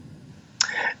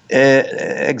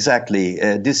 Exactly.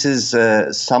 This is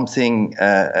something.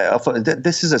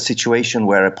 This is a situation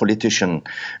where a politician,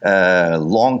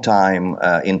 long time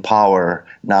in power,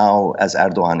 now as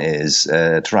Erdogan is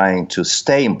trying to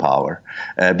stay in power,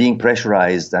 being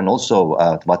pressurized, and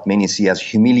also what many see as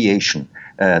humiliation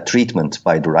treatment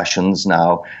by the Russians.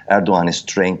 Now Erdogan is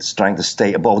trying to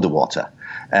stay above the water.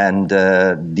 And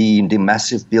the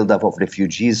massive buildup of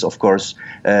refugees, of course,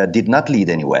 did not lead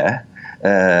anywhere.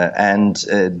 And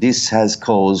this has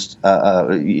caused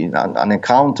an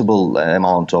unaccountable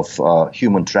amount of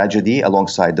human tragedy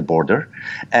alongside the border.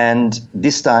 And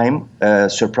this time,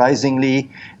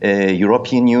 surprisingly,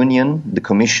 European Union, the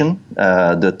Commission,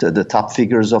 the top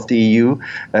figures of the EU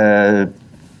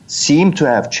seem to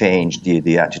have changed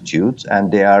the attitude,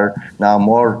 and they are now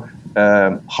more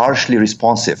harshly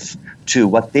responsive to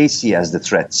what they see as the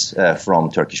threats from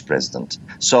Turkish president.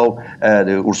 So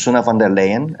Ursula von der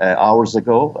Leyen hours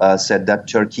ago said that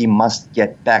Turkey must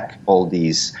get back all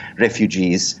these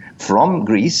refugees from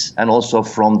Greece and also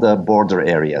from the border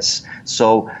areas.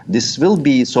 So this will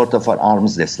be sort of an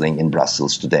arms wrestling in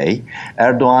Brussels today.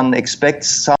 Erdogan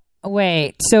expects some...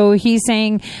 Wait, so he's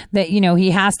saying that, he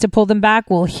has to pull them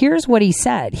back? Well, here's what he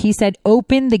said. He said,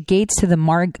 open the gates to the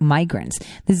migrants.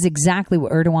 This is exactly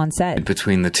what Erdogan said.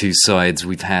 Between the two sides,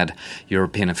 we've had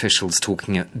European officials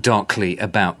talking darkly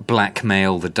about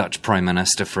blackmail. The Dutch Prime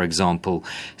Minister, for example,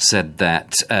 said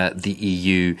that the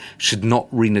EU should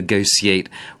not renegotiate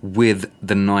with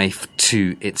the knife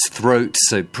to its throat.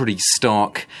 So pretty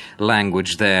stark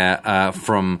language there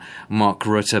from Mark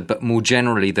Rutte. But more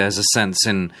generally, there's a sense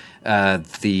in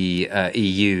the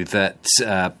EU that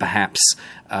perhaps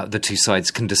the two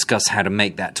sides can discuss how to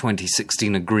make that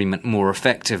 2016 agreement more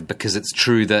effective, because it's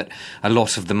true that a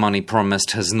lot of the money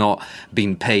promised has not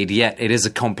been paid yet. It is a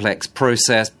complex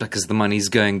process because the money's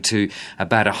going to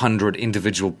about 100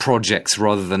 individual projects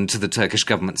rather than to the Turkish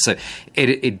government. So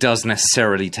it does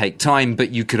necessarily take time,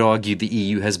 but you could argue the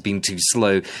EU has been too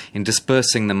slow in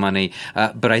dispersing the money.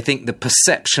 But I think the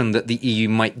perception that the EU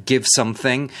might give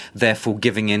something, therefore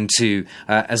giving into,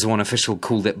 as one official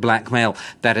called it, blackmail,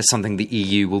 that is something the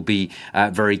EU will be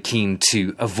very keen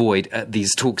to avoid at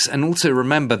these talks. And also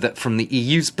remember that from the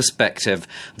EU's perspective,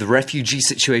 the refugee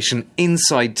situation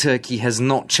inside Turkey has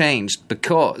not changed,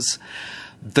 because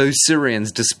those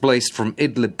Syrians displaced from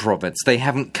Idlib province, they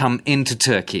haven't come into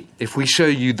Turkey. If we show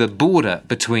you the border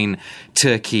between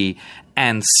Turkey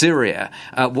and Syria,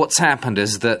 what's happened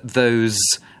is that those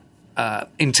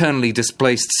internally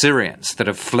displaced Syrians that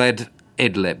have fled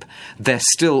Idlib, they're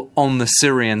still on the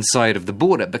Syrian side of the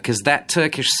border, because that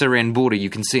Turkish-Syrian border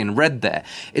you can see in red there,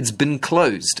 it's been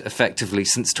closed effectively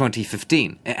since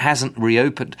 2015. It hasn't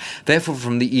reopened. Therefore,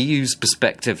 from the EU's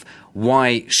perspective,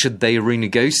 why should they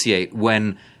renegotiate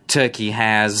when Turkey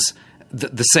has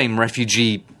the same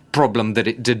refugee problem that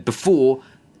it did before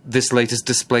this latest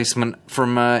displacement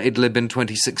from Idlib in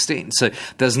 2016. So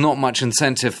there's not much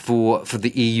incentive for the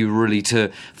EU really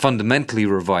to fundamentally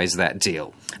revise that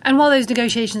deal. And while those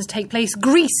negotiations take place,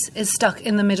 Greece is stuck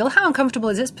in the middle. How uncomfortable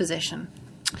is its position?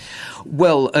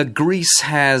 Well, Greece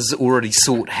has already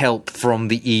sought help from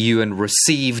the EU and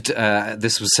received,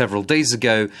 this was several days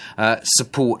ago,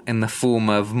 support in the form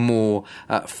of more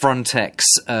Frontex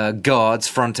guards.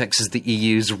 Frontex is the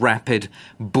EU's rapid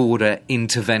border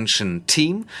intervention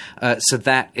team, so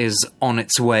that is on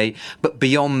its way. But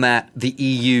beyond that, the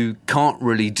EU can't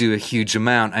really do a huge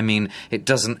amount. I mean, it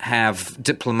doesn't have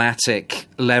diplomatic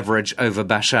leverage over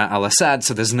Bashar al-Assad,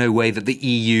 so there's no way that the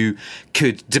EU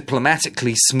could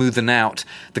diplomatically smoothen out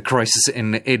the crisis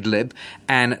in Idlib,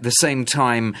 and at the same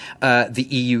time the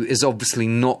EU is obviously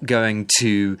not going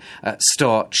to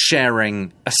start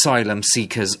sharing asylum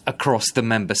seekers across the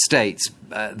member states.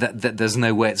 That there's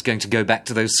no way it's going to go back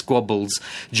to those squabbles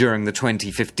during the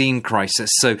 2015 crisis.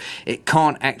 So it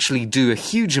can't actually do a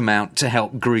huge amount to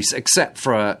help Greece, except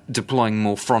for deploying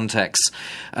more Frontex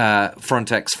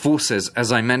forces,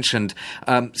 as I mentioned.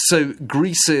 So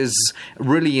Greece is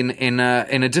really in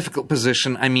a difficult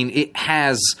position. I mean, it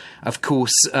has, of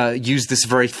course, used this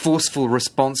very forceful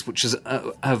response, which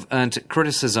have earned it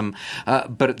criticism.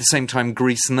 But at the same time,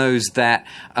 Greece knows that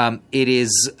it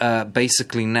is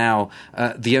basically now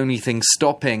the only thing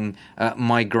stopping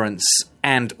migrants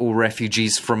and or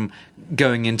refugees from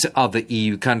going into other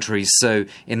EU countries. So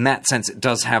in that sense, it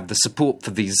does have the support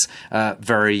for these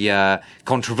very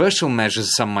controversial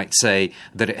measures, some might say,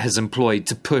 that it has employed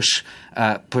to push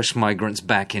migrants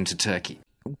back into Turkey.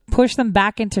 Push them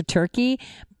back into Turkey?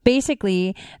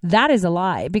 Basically, that is a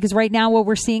lie, because right now what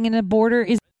we're seeing in the border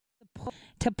is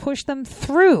to push them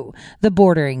through the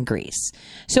border in Greece.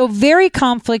 So very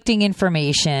conflicting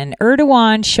information.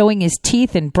 Erdogan showing his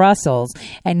teeth in Brussels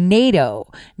and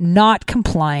NATO not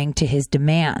complying to his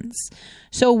demands.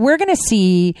 So we're going to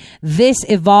see this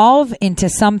evolve into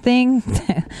something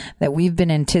that we've been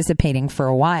anticipating for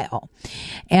a while.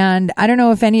 And I don't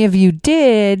know if any of you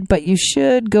did, but you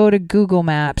should go to Google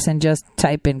Maps and just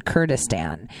type in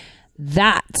Kurdistan.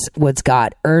 That's what's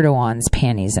got Erdogan's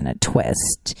panties in a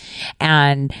twist.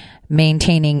 And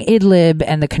maintaining Idlib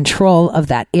and the control of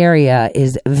that area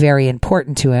is very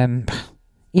important to him.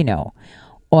 You know,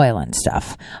 oil and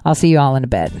stuff. I'll see you all in a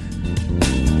bit.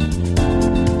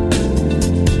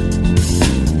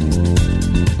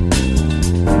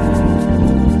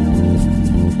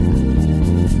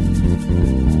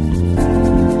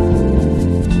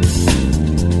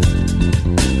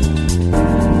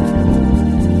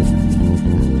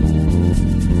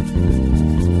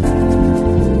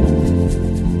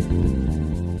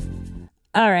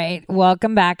 All right.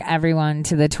 Welcome back, everyone,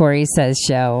 to the Tori Says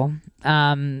Show.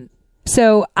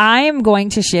 So I am going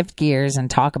to shift gears and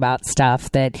talk about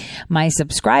stuff that my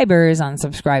subscribers on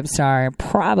Subscribestar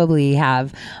probably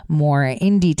have more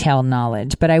in detail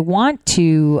knowledge. But I want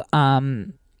to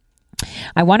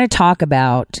talk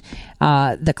about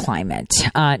the climate,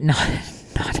 not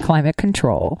climate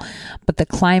control, but the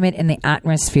climate and the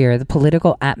atmosphere, the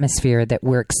political atmosphere that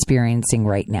we're experiencing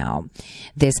right now.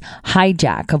 This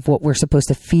hijack of what we're supposed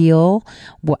to feel,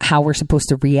 how we're supposed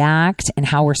to react, and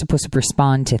how we're supposed to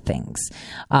respond to things.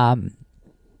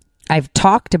 I've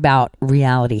talked about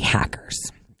reality hackers,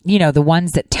 you know, the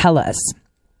ones that tell us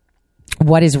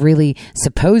what is really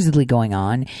supposedly going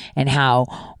on and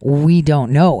how we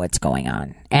don't know what's going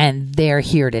on. And they're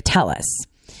here to tell us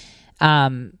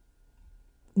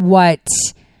what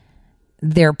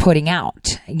they're putting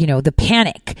out. You know, the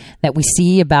panic that we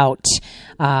see about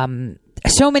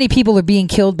so many people are being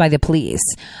killed by the police.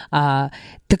 The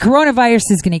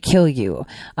coronavirus is going to kill you.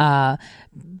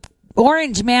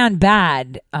 Orange man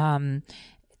bad.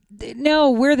 No,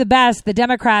 we're the best. The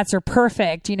Democrats are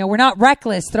perfect. You know, we're not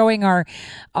reckless throwing our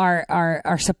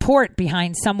support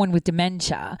behind someone with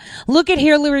dementia. Look at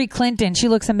Hillary Clinton. She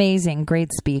looks amazing.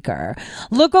 Great speaker.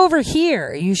 Look over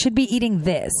here. You should be eating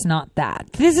this, not that.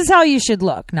 This is how you should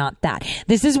look, not that.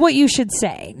 This is what you should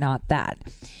say, not that.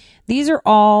 These are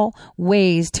all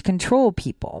ways to control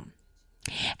people.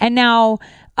 And now,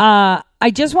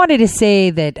 I just wanted to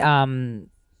say that,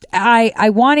 I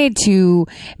wanted to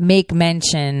make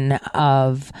mention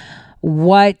of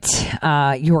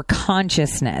what your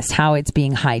consciousness, how it's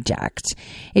being hijacked.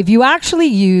 If you actually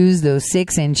use those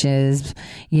 6 inches,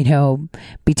 you know,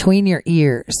 between your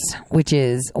ears, which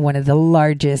is one of the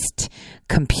largest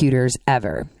computers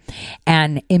ever,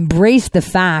 and embrace the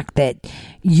fact that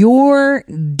your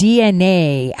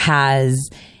DNA has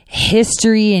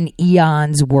history and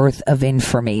eons worth of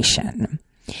information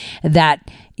that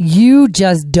you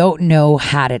just don't know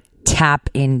how to tap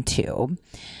into.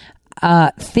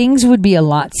 things would be a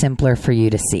lot simpler for you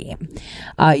to see.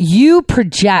 You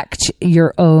project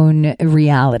your own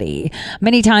reality.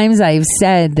 Many times I've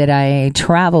said that I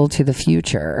travel to the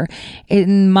future.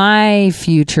 In my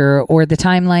future, or the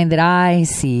timeline that I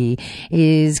see,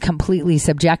 is completely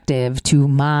subjective to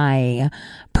my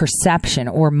perception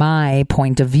or my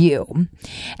point of view.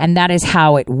 And that is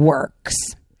how it works.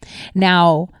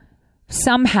 Now,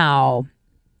 somehow,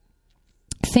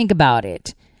 think about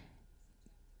it.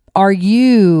 Are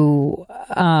you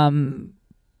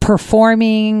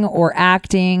performing or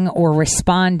acting or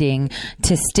responding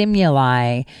to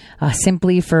stimuli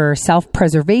simply for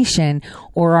self-preservation,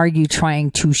 or are you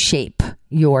trying to shape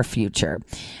your future?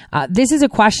 This is a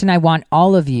question I want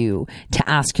all of you to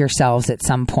ask yourselves at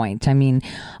some point. I mean,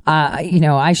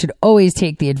 I should always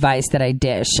take the advice that I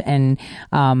dish. And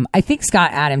I think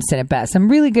Scott Adams said it best. I'm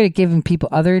really good at giving people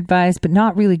other advice, but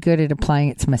not really good at applying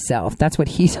it to myself. That's what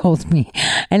he told me.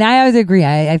 And I always agree.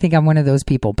 I think I'm one of those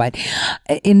people. But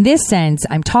in this sense,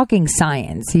 I'm talking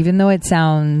science, even though it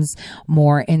sounds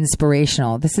more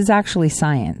inspirational. This is actually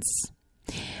science.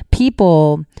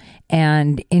 People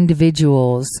and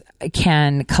individuals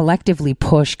can collectively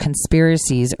push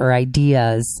conspiracies or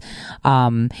ideas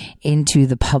into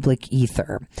the public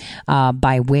ether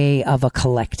by way of a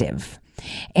collective.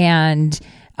 And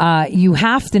you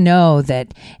have to know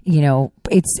that,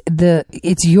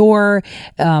 it's your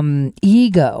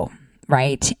ego,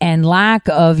 right? And lack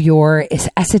of your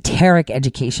esoteric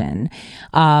education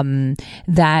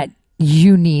that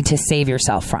you need to save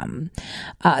yourself from.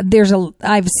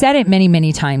 I've said it many,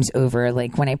 many times over,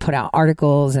 like when I put out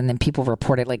articles and then people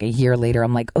report it like a year later,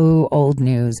 I'm like, oh, old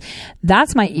news.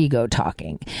 That's my ego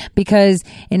talking. Because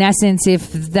in essence,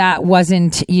 if that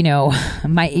wasn't,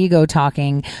 my ego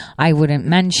talking, I wouldn't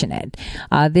mention it.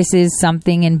 This is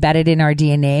something embedded in our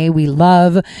DNA. We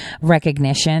love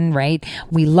recognition, right?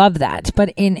 We love that.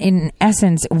 But in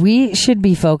essence, we should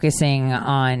be focusing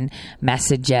on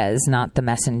messages, not the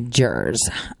messenger.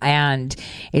 And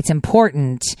it's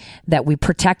important that we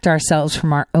protect ourselves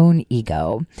from our own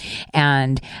ego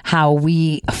and how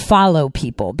we follow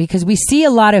people, because we see a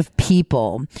lot of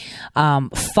people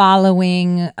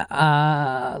following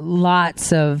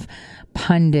lots of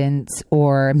pundits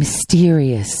or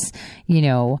mysterious,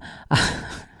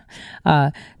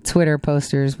 Twitter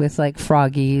posters with like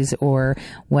froggies or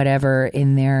whatever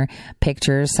in their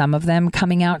pictures. Some of them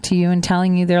coming out to you and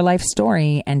telling you their life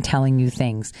story and telling you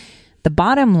things. The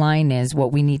bottom line is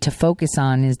what we need to focus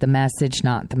on is the message,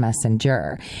 not the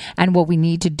messenger. And what we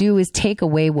need to do is take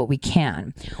away what we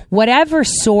can. Whatever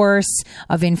source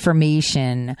of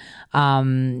information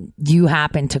you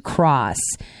happen to cross,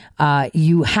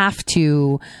 you have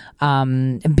to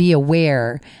be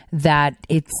aware that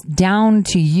it's down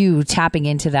to you tapping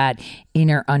into that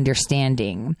inner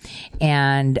understanding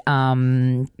and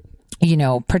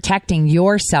protecting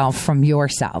yourself from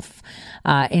yourself.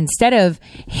 Instead of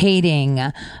hating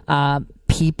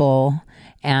people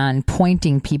and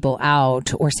pointing people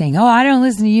out or saying, oh, I don't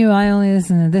listen to you, I only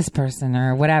listen to this person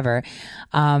or whatever.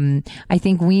 I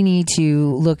think we need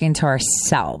to look into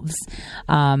ourselves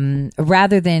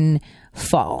rather than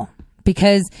fall.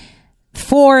 Because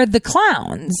for the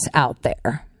clowns out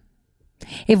there,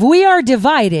 if we are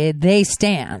divided, they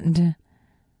stand.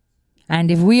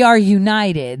 And if we are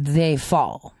united, they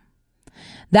fall.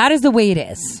 That is the way it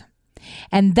is.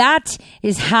 And that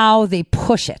is how they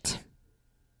push it.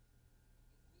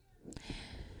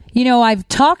 I've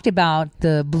talked about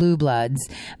the Blue Bloods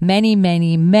many,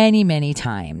 many, many, many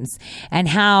times, and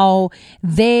how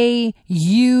they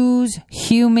use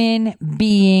human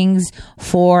beings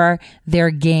for their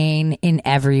gain in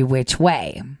every which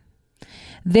way.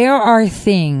 There are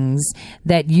things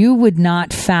that you would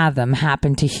not fathom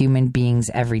happen to human beings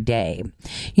every day.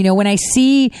 When I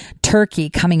see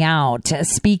Turkey coming out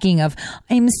speaking of,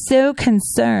 I'm so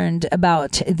concerned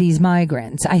about these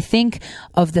migrants, I think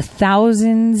of the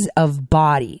thousands of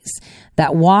bodies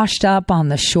that washed up on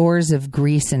the shores of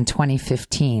Greece in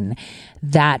 2015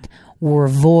 that were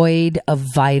void of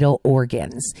vital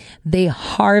organs. They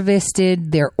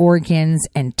harvested their organs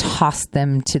and tossed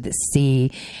them to the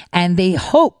sea, and they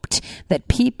hoped that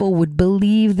people would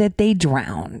believe that they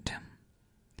drowned.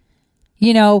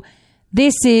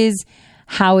 This is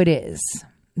how it is.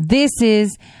 This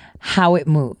is how it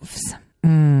moves.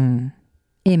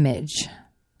 Image,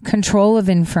 control of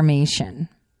information.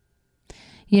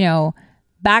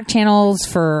 Back channels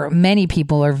for many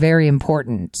people are very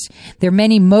important. There are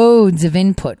many modes of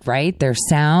input, right? There's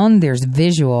sound, there's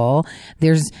visual,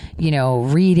 there's,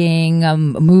 reading,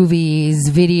 movies,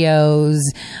 videos,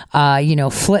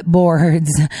 flipboards,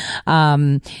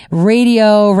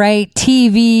 radio, right?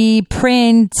 TV,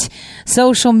 print,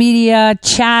 social media,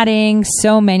 chatting,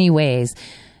 so many ways.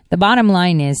 The bottom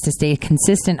line is to stay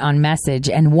consistent on message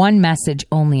and one message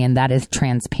only, and that is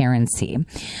transparency.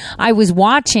 I was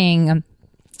watching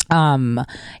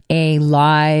a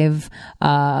live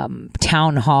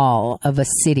town hall of a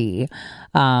city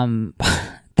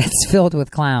that's filled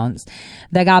with clowns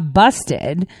that got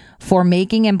busted for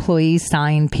making employees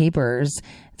sign papers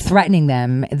threatening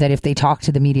them that if they talk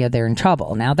to the media, they're in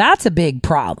trouble. Now, that's a big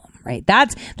problem. Right.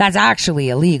 That's actually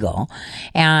illegal.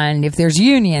 And if there's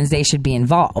unions, they should be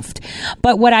involved.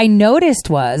 But what I noticed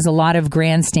was a lot of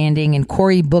grandstanding and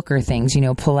Cory Booker things,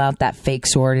 pull out that fake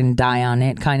sword and die on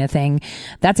it kind of thing.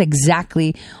 That's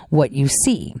exactly what you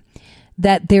see.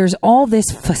 That there's all this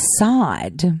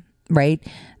facade, right?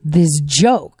 This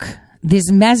joke, this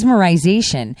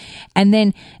mesmerization. And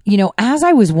then, as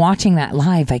I was watching that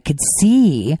live, I could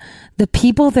see the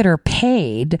people that are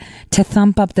paid to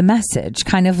thump up the message,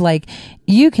 kind of like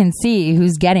you can see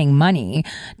who's getting money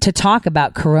to talk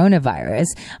about coronavirus.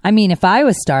 I mean, if I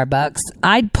was Starbucks,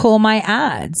 I'd pull my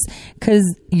ads because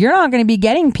you're not going to be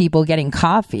getting people getting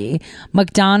coffee.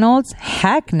 McDonald's,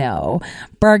 heck no.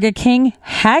 Burger King,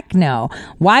 heck no.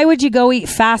 Why would you go eat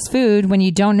fast food when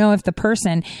you don't know if the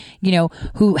person,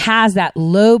 who has that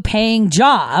low paying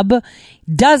job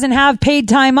doesn't have paid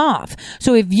time off?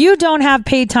 So if you don't have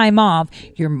paid time off,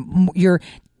 you're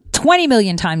 20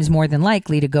 million times more than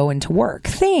likely to go into work.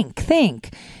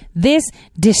 Think. This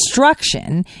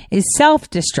destruction is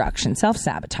self-destruction,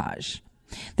 self-sabotage.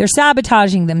 They're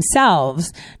sabotaging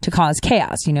themselves to cause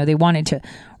chaos. They wanted to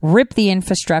rip the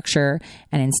infrastructure,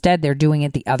 and instead they're doing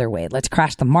it the other way. Let's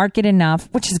crash the market enough,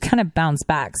 which is going to bounce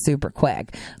back super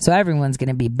quick. So everyone's going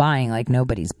to be buying like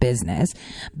nobody's business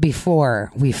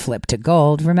before we flip to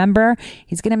gold. Remember,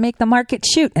 he's going to make the market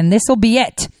shoot, and this will be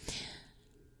it.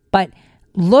 But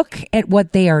look at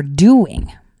what they are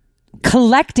doing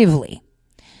collectively.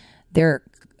 They're,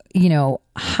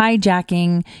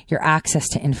 hijacking your access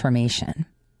to information.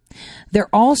 They're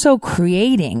also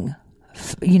creating,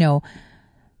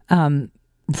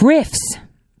 rifts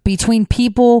between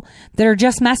people that are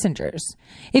just messengers.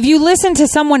 If you listen to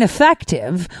someone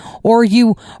effective or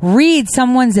you read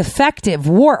someone's effective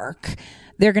work,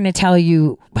 they're going to tell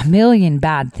you a million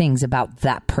bad things about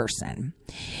that person.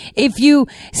 If you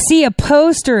see a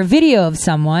post or a video of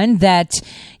someone that,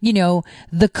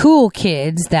 the cool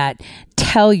kids that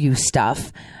tell you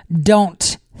stuff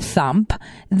don't thump,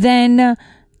 then,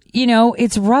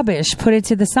 it's rubbish. Put it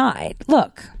to the side.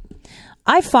 Look,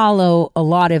 I follow a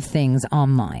lot of things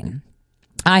online.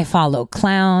 I follow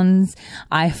clowns.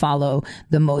 I follow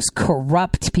the most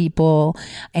corrupt people,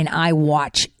 and I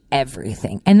watch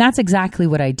everything. And that's exactly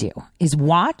what I do, is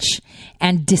watch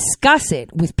and discuss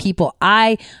it with people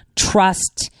I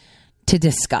trust to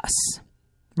discuss,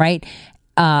 right?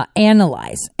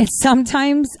 Analyze. And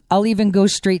sometimes I'll even go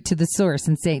straight to the source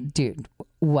and say, dude,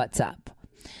 what's up?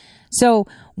 So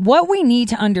what we need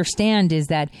to understand is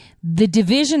that the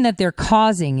division that they're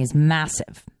causing is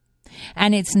massive.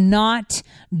 And it's not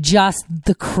just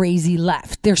the crazy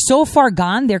left. They're so far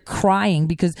gone, they're crying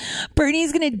because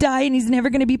Bernie's going to die and he's never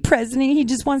going to be president. He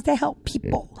just wants to help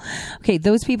people. Okay,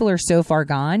 those people are so far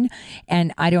gone.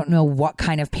 And I don't know what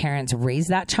kind of parents raised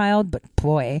that child, but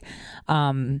boy,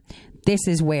 this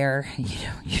is where,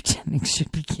 eugenics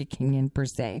should be kicking in per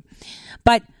se.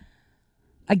 But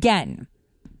again,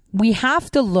 we have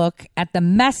to look at the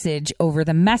message over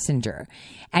the messenger.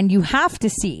 And you have to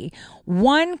see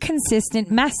one consistent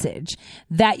message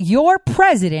that your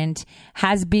president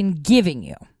has been giving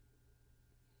you.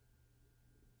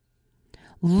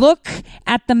 Look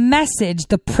at the message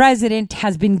the president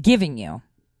has been giving you.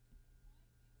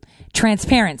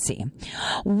 Transparency.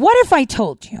 What if I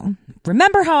told you,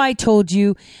 remember how I told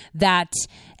you that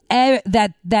the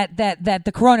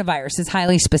coronavirus is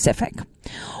highly specific?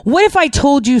 What if I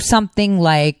told you something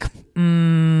like,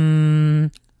 the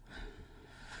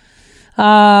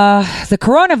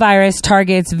coronavirus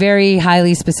targets very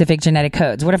highly specific genetic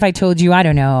codes? What if I told you, I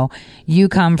don't know, you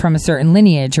come from a certain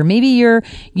lineage, or maybe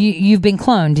you've been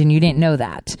cloned and you didn't know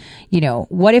that?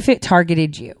 What if it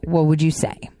targeted you? What would you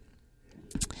say?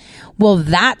 Well,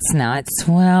 that's nuts.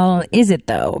 Well, is it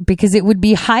though? Because it would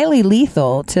be highly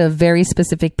lethal to very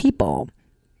specific people.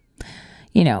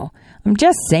 I'm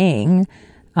just saying,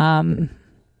 who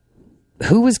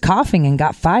was coughing and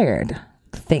got fired?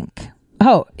 Think.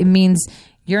 Oh, it means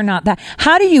You're not that.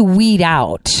 How do you weed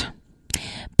out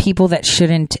people that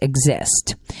shouldn't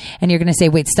exist? And you're going to say,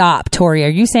 wait, stop, Tori. Are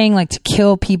you saying like to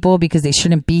kill people because they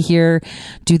shouldn't be here?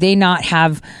 Do they not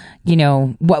have,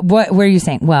 what are you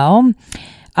saying? Well,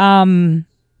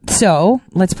 so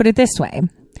let's put it this way.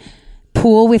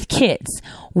 Pool with kids.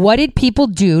 What did people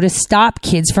do to stop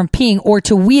kids from peeing or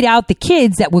to weed out the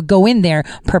kids that would go in there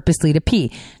purposely to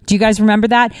pee? Do you guys remember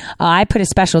that? I put a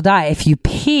special dye. If you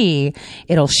pee,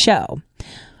 it'll show.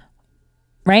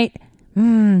 Right?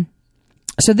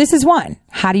 So this is one.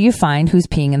 How do you find who's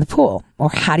peeing in the pool? Or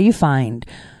how do you find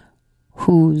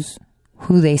who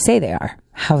they say they are?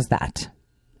 How's that?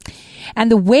 And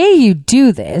the way you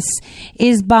do this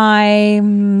is by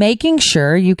making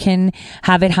sure you can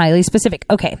have it highly specific.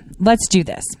 Okay, let's do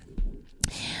this.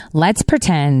 Let's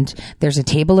pretend there's a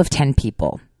table of 10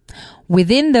 people.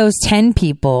 Within those 10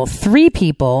 people, 3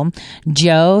 people,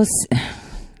 Joe,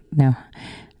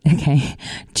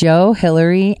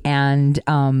 Hillary, and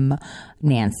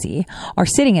Nancy are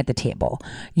sitting at the table.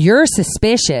 You're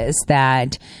suspicious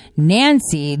that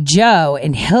Nancy, Joe,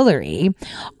 and Hillary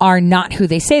are not who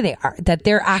they say they are, that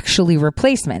they're actually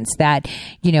replacements, that,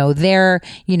 they're,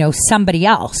 somebody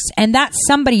else. And that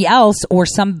somebody else or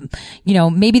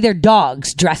maybe they're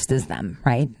dogs dressed as them,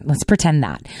 right? Let's pretend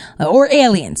that. Or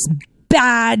aliens.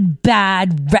 Bad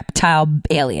reptile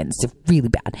aliens. They're really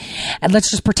bad. And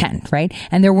let's just pretend, right?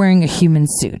 And they're wearing a human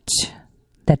suit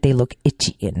that they look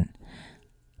itchy in.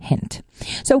 Hint.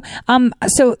 So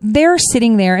they're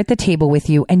sitting there at the table with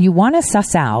you and you want to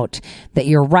suss out that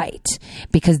you're right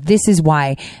because this is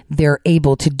why they're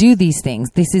able to do these things.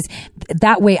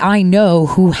 That way I know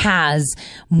who has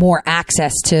more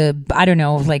access to, I don't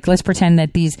know, like let's pretend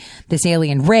that this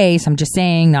alien race, I'm just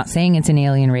saying, not saying it's an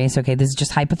alien race. Okay. This is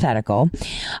just hypothetical.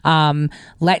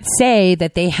 Let's say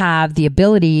that they have the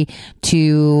ability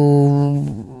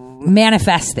to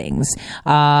manifest things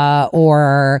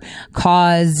or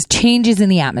cause changes in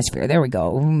the atmosphere. There we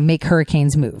go. Make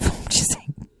hurricanes move. Just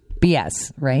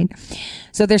BS, right?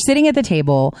 So they're sitting at the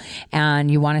table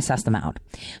and you want to suss them out.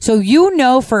 So you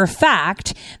know for a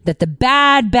fact that the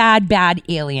bad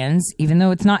aliens, even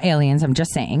though it's not aliens, I'm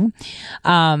just saying,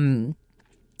 are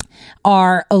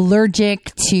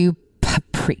allergic to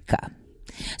paprika.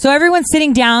 So everyone's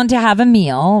sitting down to have a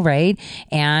meal, right?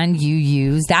 And you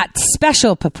use that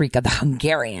special paprika, the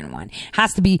Hungarian one.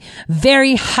 Has to be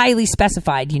very highly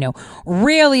specified,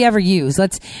 rarely ever used.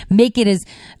 Let's make it as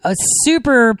a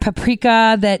super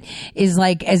paprika that is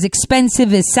like as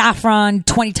expensive as saffron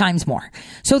 20 times more.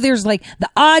 So there's like the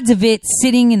odds of it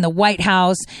sitting in the White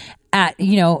House at,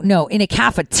 in a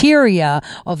cafeteria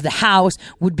of the house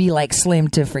would be like slim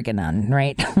to freaking none,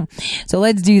 right? So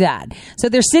let's do that. So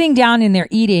they're sitting down and they're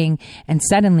eating and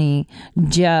suddenly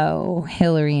Joe,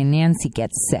 Hillary, and Nancy get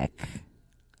sick.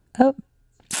 Oh.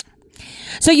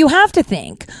 So you have to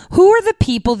think, who are the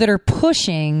people that are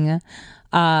pushing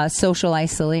social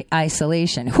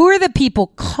isolation? Who are the people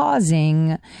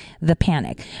causing the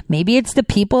panic? Maybe it's the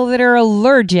people that are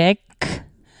allergic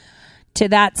to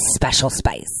that special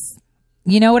spice.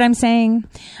 You know what I'm saying?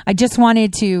 I just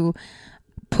wanted to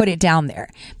put it down there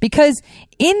because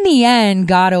in the end,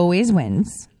 God always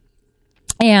wins.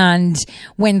 And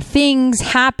when things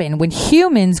happen, when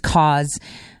humans cause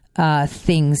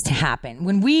things to happen,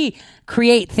 when we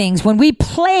create things, when we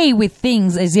play with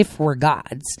things as if we're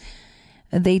gods,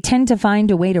 they tend to find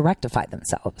a way to rectify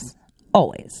themselves.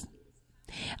 Always.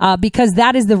 Because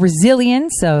that is the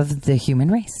resilience of the human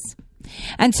race.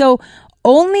 And so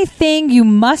only thing you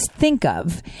must think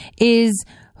of is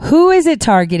who is it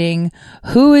targeting?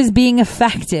 Who is being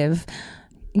effective?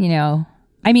 What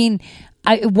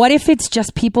if it's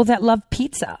just people that love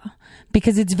pizza?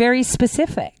 Because it's very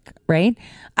specific, right?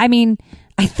 I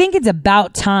think it's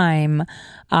about time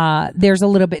there's a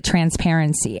little bit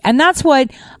transparency. And that's what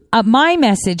my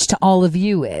message to all of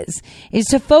you is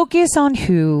to focus on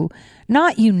who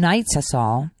not unites us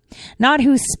all. Not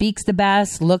who speaks the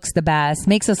best, looks the best,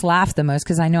 makes us laugh the most,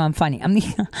 because I know I'm funny. I'm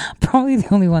probably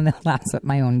the only one that laughs at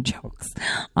my own jokes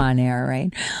on air,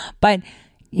 right? But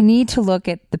you need to look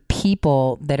at the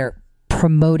people that are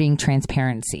promoting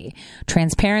transparency.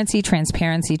 Transparency.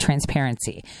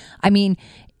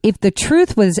 If the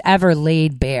truth was ever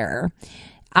laid bare,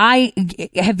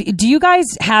 do you guys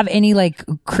have any like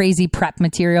crazy prep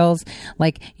materials?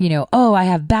 Like, I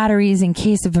have batteries in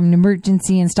case of an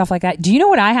emergency and stuff like that. Do you know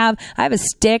what I have? I have a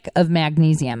stick of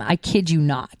magnesium. I kid you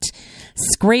not.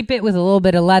 Scrape it with a little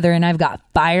bit of leather and I've got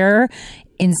fire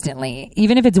instantly.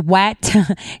 Even if it's wet,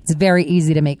 it's very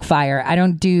easy to make fire. I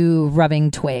don't do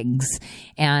rubbing twigs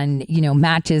and,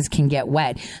 matches can get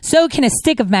wet. So can a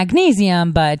stick of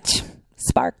magnesium, but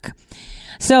spark.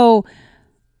 So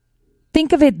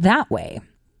think of it that way.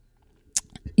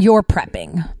 You're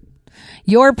prepping.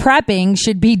 Your prepping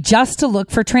should be just to look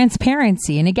for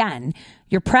transparency. And again,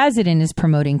 your president is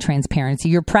promoting transparency.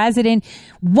 Your president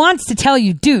wants to tell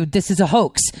you, dude, this is a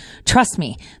hoax. Trust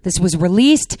me, this was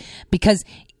released because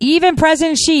even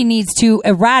President Xi needs to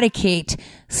eradicate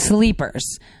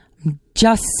sleepers.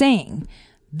 Just saying.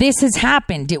 This has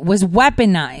happened. It was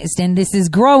weaponized and this is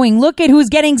growing. Look at who's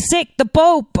getting sick, the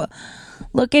Pope.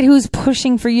 Look at who's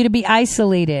pushing for you to be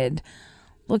isolated.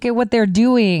 Look at what they're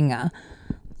doing.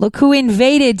 Look who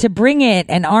invaded to bring it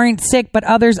and aren't sick, but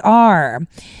others are.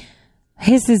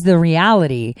 This is the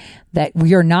reality that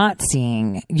you're not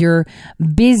seeing. You're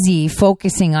busy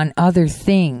focusing on other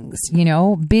things,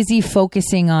 busy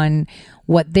focusing on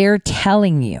what they're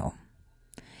telling you.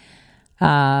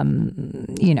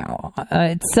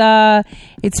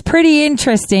 It's pretty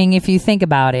interesting if you think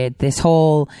about it, this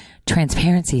whole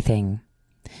transparency thing.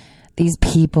 These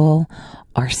people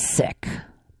are sick.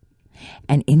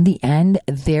 And in the end,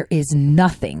 there is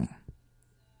nothing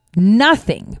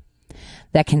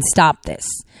that can stop this.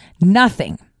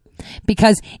 Nothing.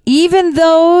 Because even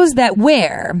those that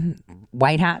wear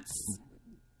white hats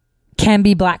can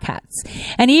be black hats.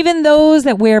 And even those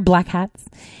that wear black hats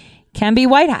can be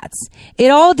white hats.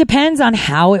 It all depends on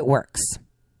how it works.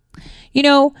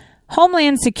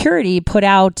 Homeland Security put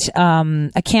out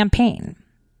a campaign.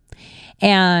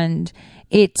 And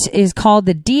it is called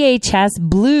the DHS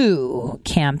Blue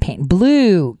Campaign.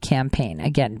 Blue Campaign.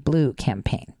 Again, Blue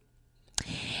Campaign.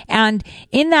 And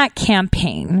in that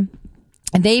campaign,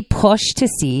 they push to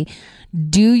see,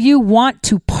 do you want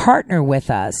to partner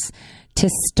with us to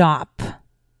stop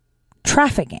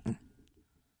trafficking?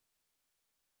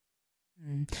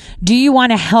 Do you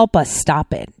want to help us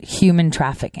stop it, human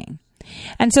trafficking?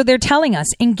 And so they're telling us,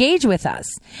 engage with us,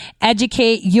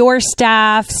 educate your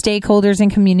staff, stakeholders,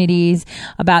 and communities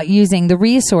about using the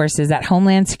resources that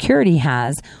Homeland Security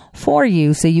has for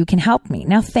you so you can help me.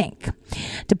 Now think,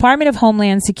 Department of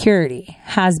Homeland Security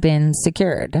has been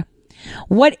secured.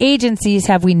 What agencies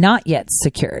have we not yet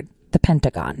secured? The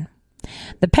Pentagon.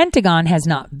 The Pentagon has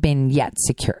not been yet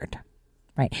secured.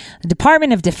 Right. The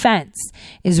Department of Defense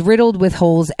is riddled with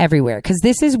holes everywhere because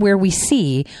this is where we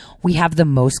have the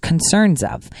most concerns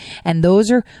of. And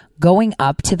those are going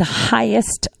up to the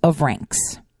highest of ranks.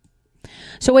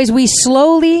 So as we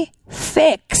slowly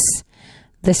fix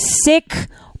the sick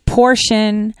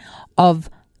portion of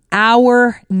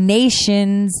our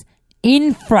nation's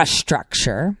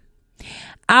infrastructure,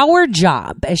 our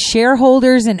job as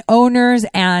shareholders and owners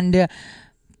and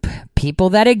people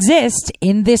that exist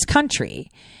in this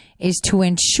country is to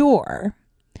ensure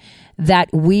that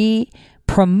we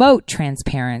promote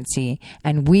transparency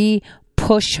and we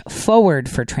push forward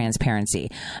for transparency.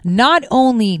 Not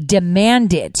only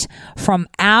demand it from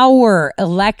our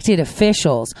elected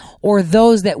officials or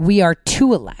those that we are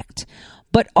to elect,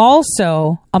 but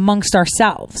also amongst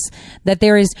ourselves, that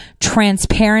there is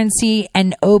transparency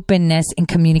and openness in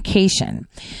communication.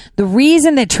 The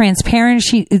reason that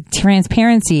transparency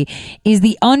is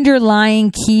the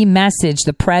underlying key message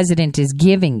the president is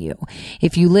giving you.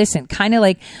 If you listen, kind of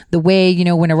like the way,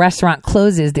 when a restaurant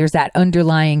closes, there's that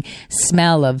underlying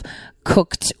smell of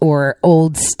cooked or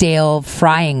old stale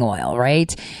frying oil,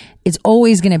 right? It's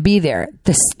always going to be there.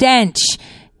 The stench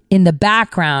in the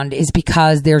background is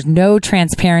because there's no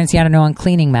transparency, on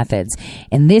cleaning methods.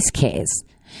 In this case,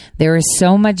 there is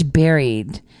so much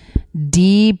buried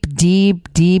deep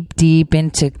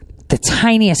into the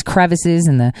tiniest crevices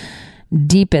and the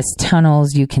deepest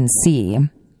tunnels you can see.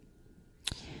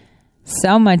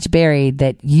 So much buried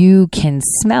that you can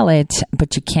smell it,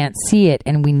 but you can't see it.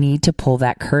 And we need to pull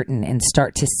that curtain and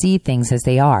start to see things as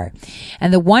they are.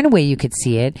 And the one way you could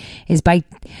see it is by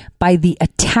the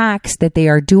attacks that they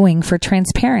are doing for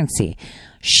transparency.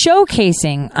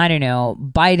 Showcasing,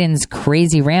 Biden's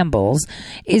crazy rambles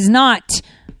is not,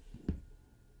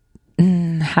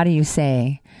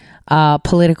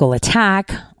 political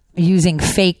attack. Using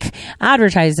fake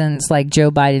advertisements like Joe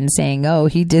Biden saying, oh,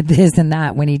 he did this and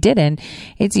that when he didn't.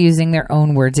 It's using their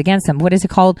own words against them. What is it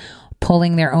called?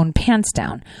 Pulling their own pants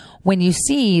down. When you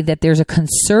see that there's a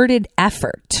concerted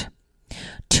effort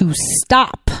to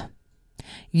stop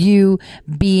you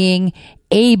being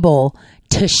able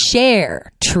to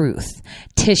share truth,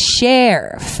 to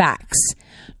share facts,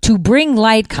 to bring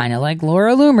light, kind of like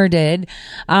Laura Loomer did,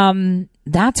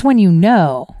 that's when you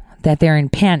know that they're in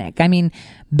panic.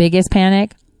 Biggest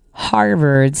panic,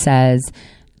 Harvard says,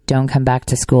 don't come back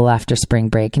to school after spring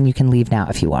break and you can leave now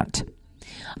if you want.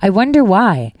 I wonder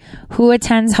why. Who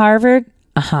attends Harvard?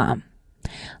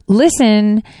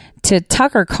 Listen to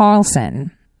Tucker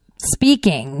Carlson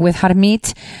speaking with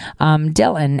Harmeet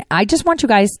Dillon. I just want you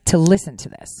guys to listen to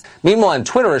this. Meanwhile, on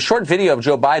Twitter, a short video of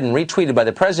Joe Biden retweeted by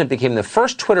the president became the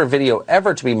first Twitter video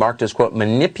ever to be marked as, quote,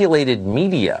 manipulated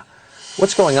media.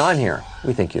 What's going on here?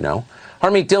 We think you know.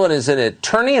 Harmeet Dillon is an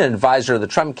attorney and advisor of the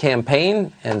Trump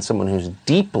campaign and someone who's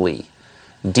deeply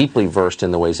versed in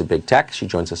the ways of big tech. She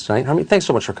joins us tonight. Harmeet, thanks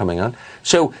so much for coming on.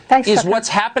 So is what's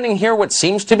happening here what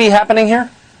seems to be happening here?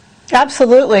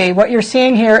 Absolutely. What you're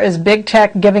seeing here is big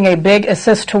tech giving a big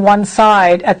assist to one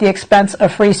side at the expense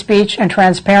of free speech and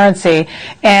transparency.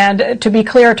 And to be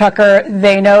clear, Tucker,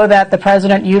 they know that the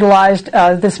president utilized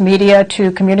this media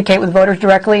to communicate with voters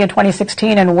directly in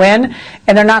 2016 and win,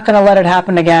 and they're not going to let it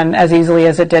happen again as easily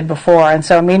as it did before. And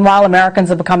so meanwhile, Americans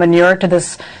have become inured to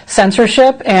this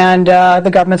censorship, and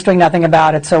the government's doing nothing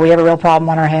about it. So we have a real problem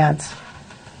on our hands.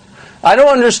 I don't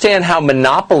understand how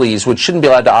monopolies, which shouldn't be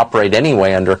allowed to operate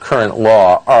anyway under current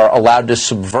law, are allowed to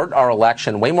subvert our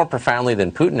election way more profoundly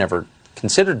than Putin ever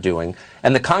considered doing.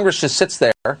 And the Congress just sits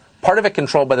there, part of it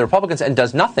controlled by the Republicans, and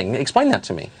does nothing. Explain that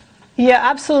to me. Yeah,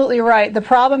 absolutely right. The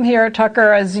problem here,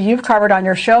 Tucker, as you've covered on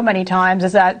your show many times,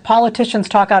 is that politicians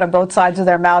talk out of both sides of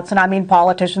their mouths, and I mean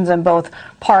politicians in both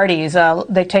parties.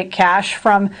 They take cash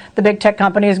from the big tech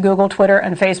companies, Google, Twitter,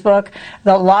 and Facebook.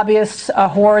 The lobbyists'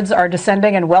 hordes are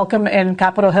descending and welcome in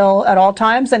Capitol Hill at all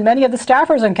times, and many of the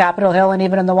staffers in Capitol Hill and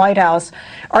even in the White House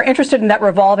are interested in that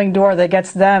revolving door that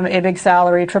gets them a big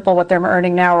salary, triple what they're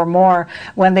earning now or more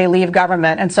when they leave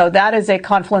government. And so that is a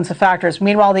confluence of factors.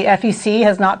 Meanwhile, the FEC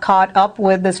has not caught up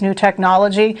with this new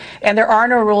technology, and there are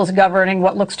no rules governing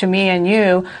what looks to me and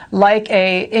you like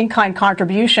a in-kind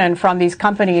contribution from these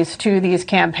companies to these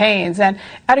campaigns, and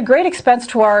at a great expense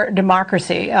to our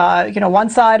democracy. One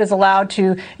side is allowed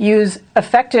to use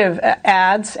effective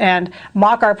ads and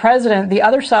mock our president. The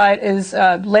other side is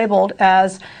labeled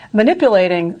as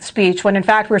manipulating speech, when in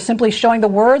fact we're simply showing the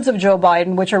words of Joe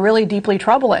Biden, which are really deeply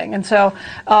troubling. And so,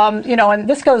 and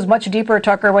this goes much deeper,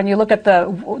 Tucker, when you look at the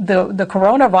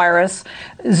coronavirus.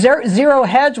 Zero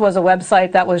Hedge was a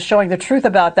website that was showing the truth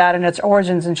about that and its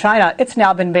origins in China. It's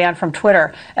now been banned from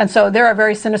Twitter. And so there are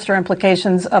very sinister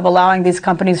implications of allowing these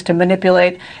companies to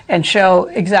manipulate and show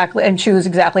exactly and choose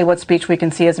exactly what speech we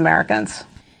can see as Americans.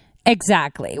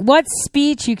 Exactly. What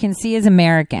speech you can see as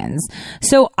Americans.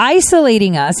 So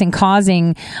isolating us and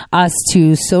causing us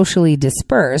to socially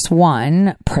disperse,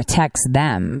 one, protects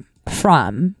them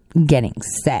from getting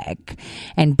sick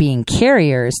and being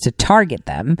carriers to target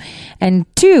them, and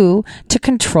two, to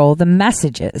control the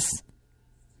messages.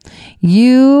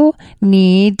 You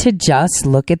need to just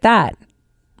look at that.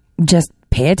 Just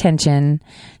pay attention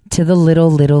to the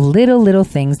little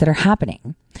things that are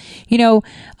happening.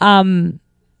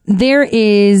 There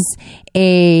is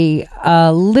a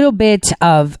little bit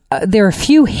of, there are a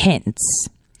few hints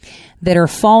that are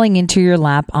falling into your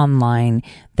lap online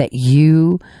that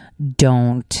you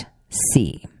don't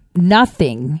see.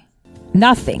 Nothing.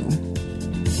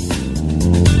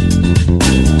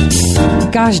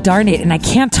 Gosh darn it. And I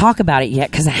can't talk about it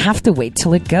yet because I have to wait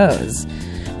till it goes.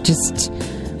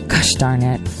 Gosh darn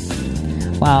it.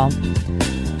 Well,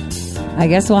 I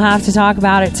guess we'll have to talk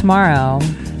about it tomorrow.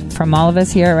 From all of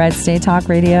us here at Red State Talk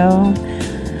Radio,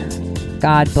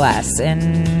 God bless.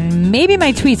 And maybe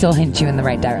my tweets will hint you in the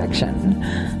right direction.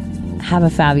 Have a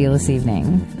fabulous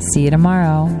evening. See you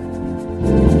tomorrow.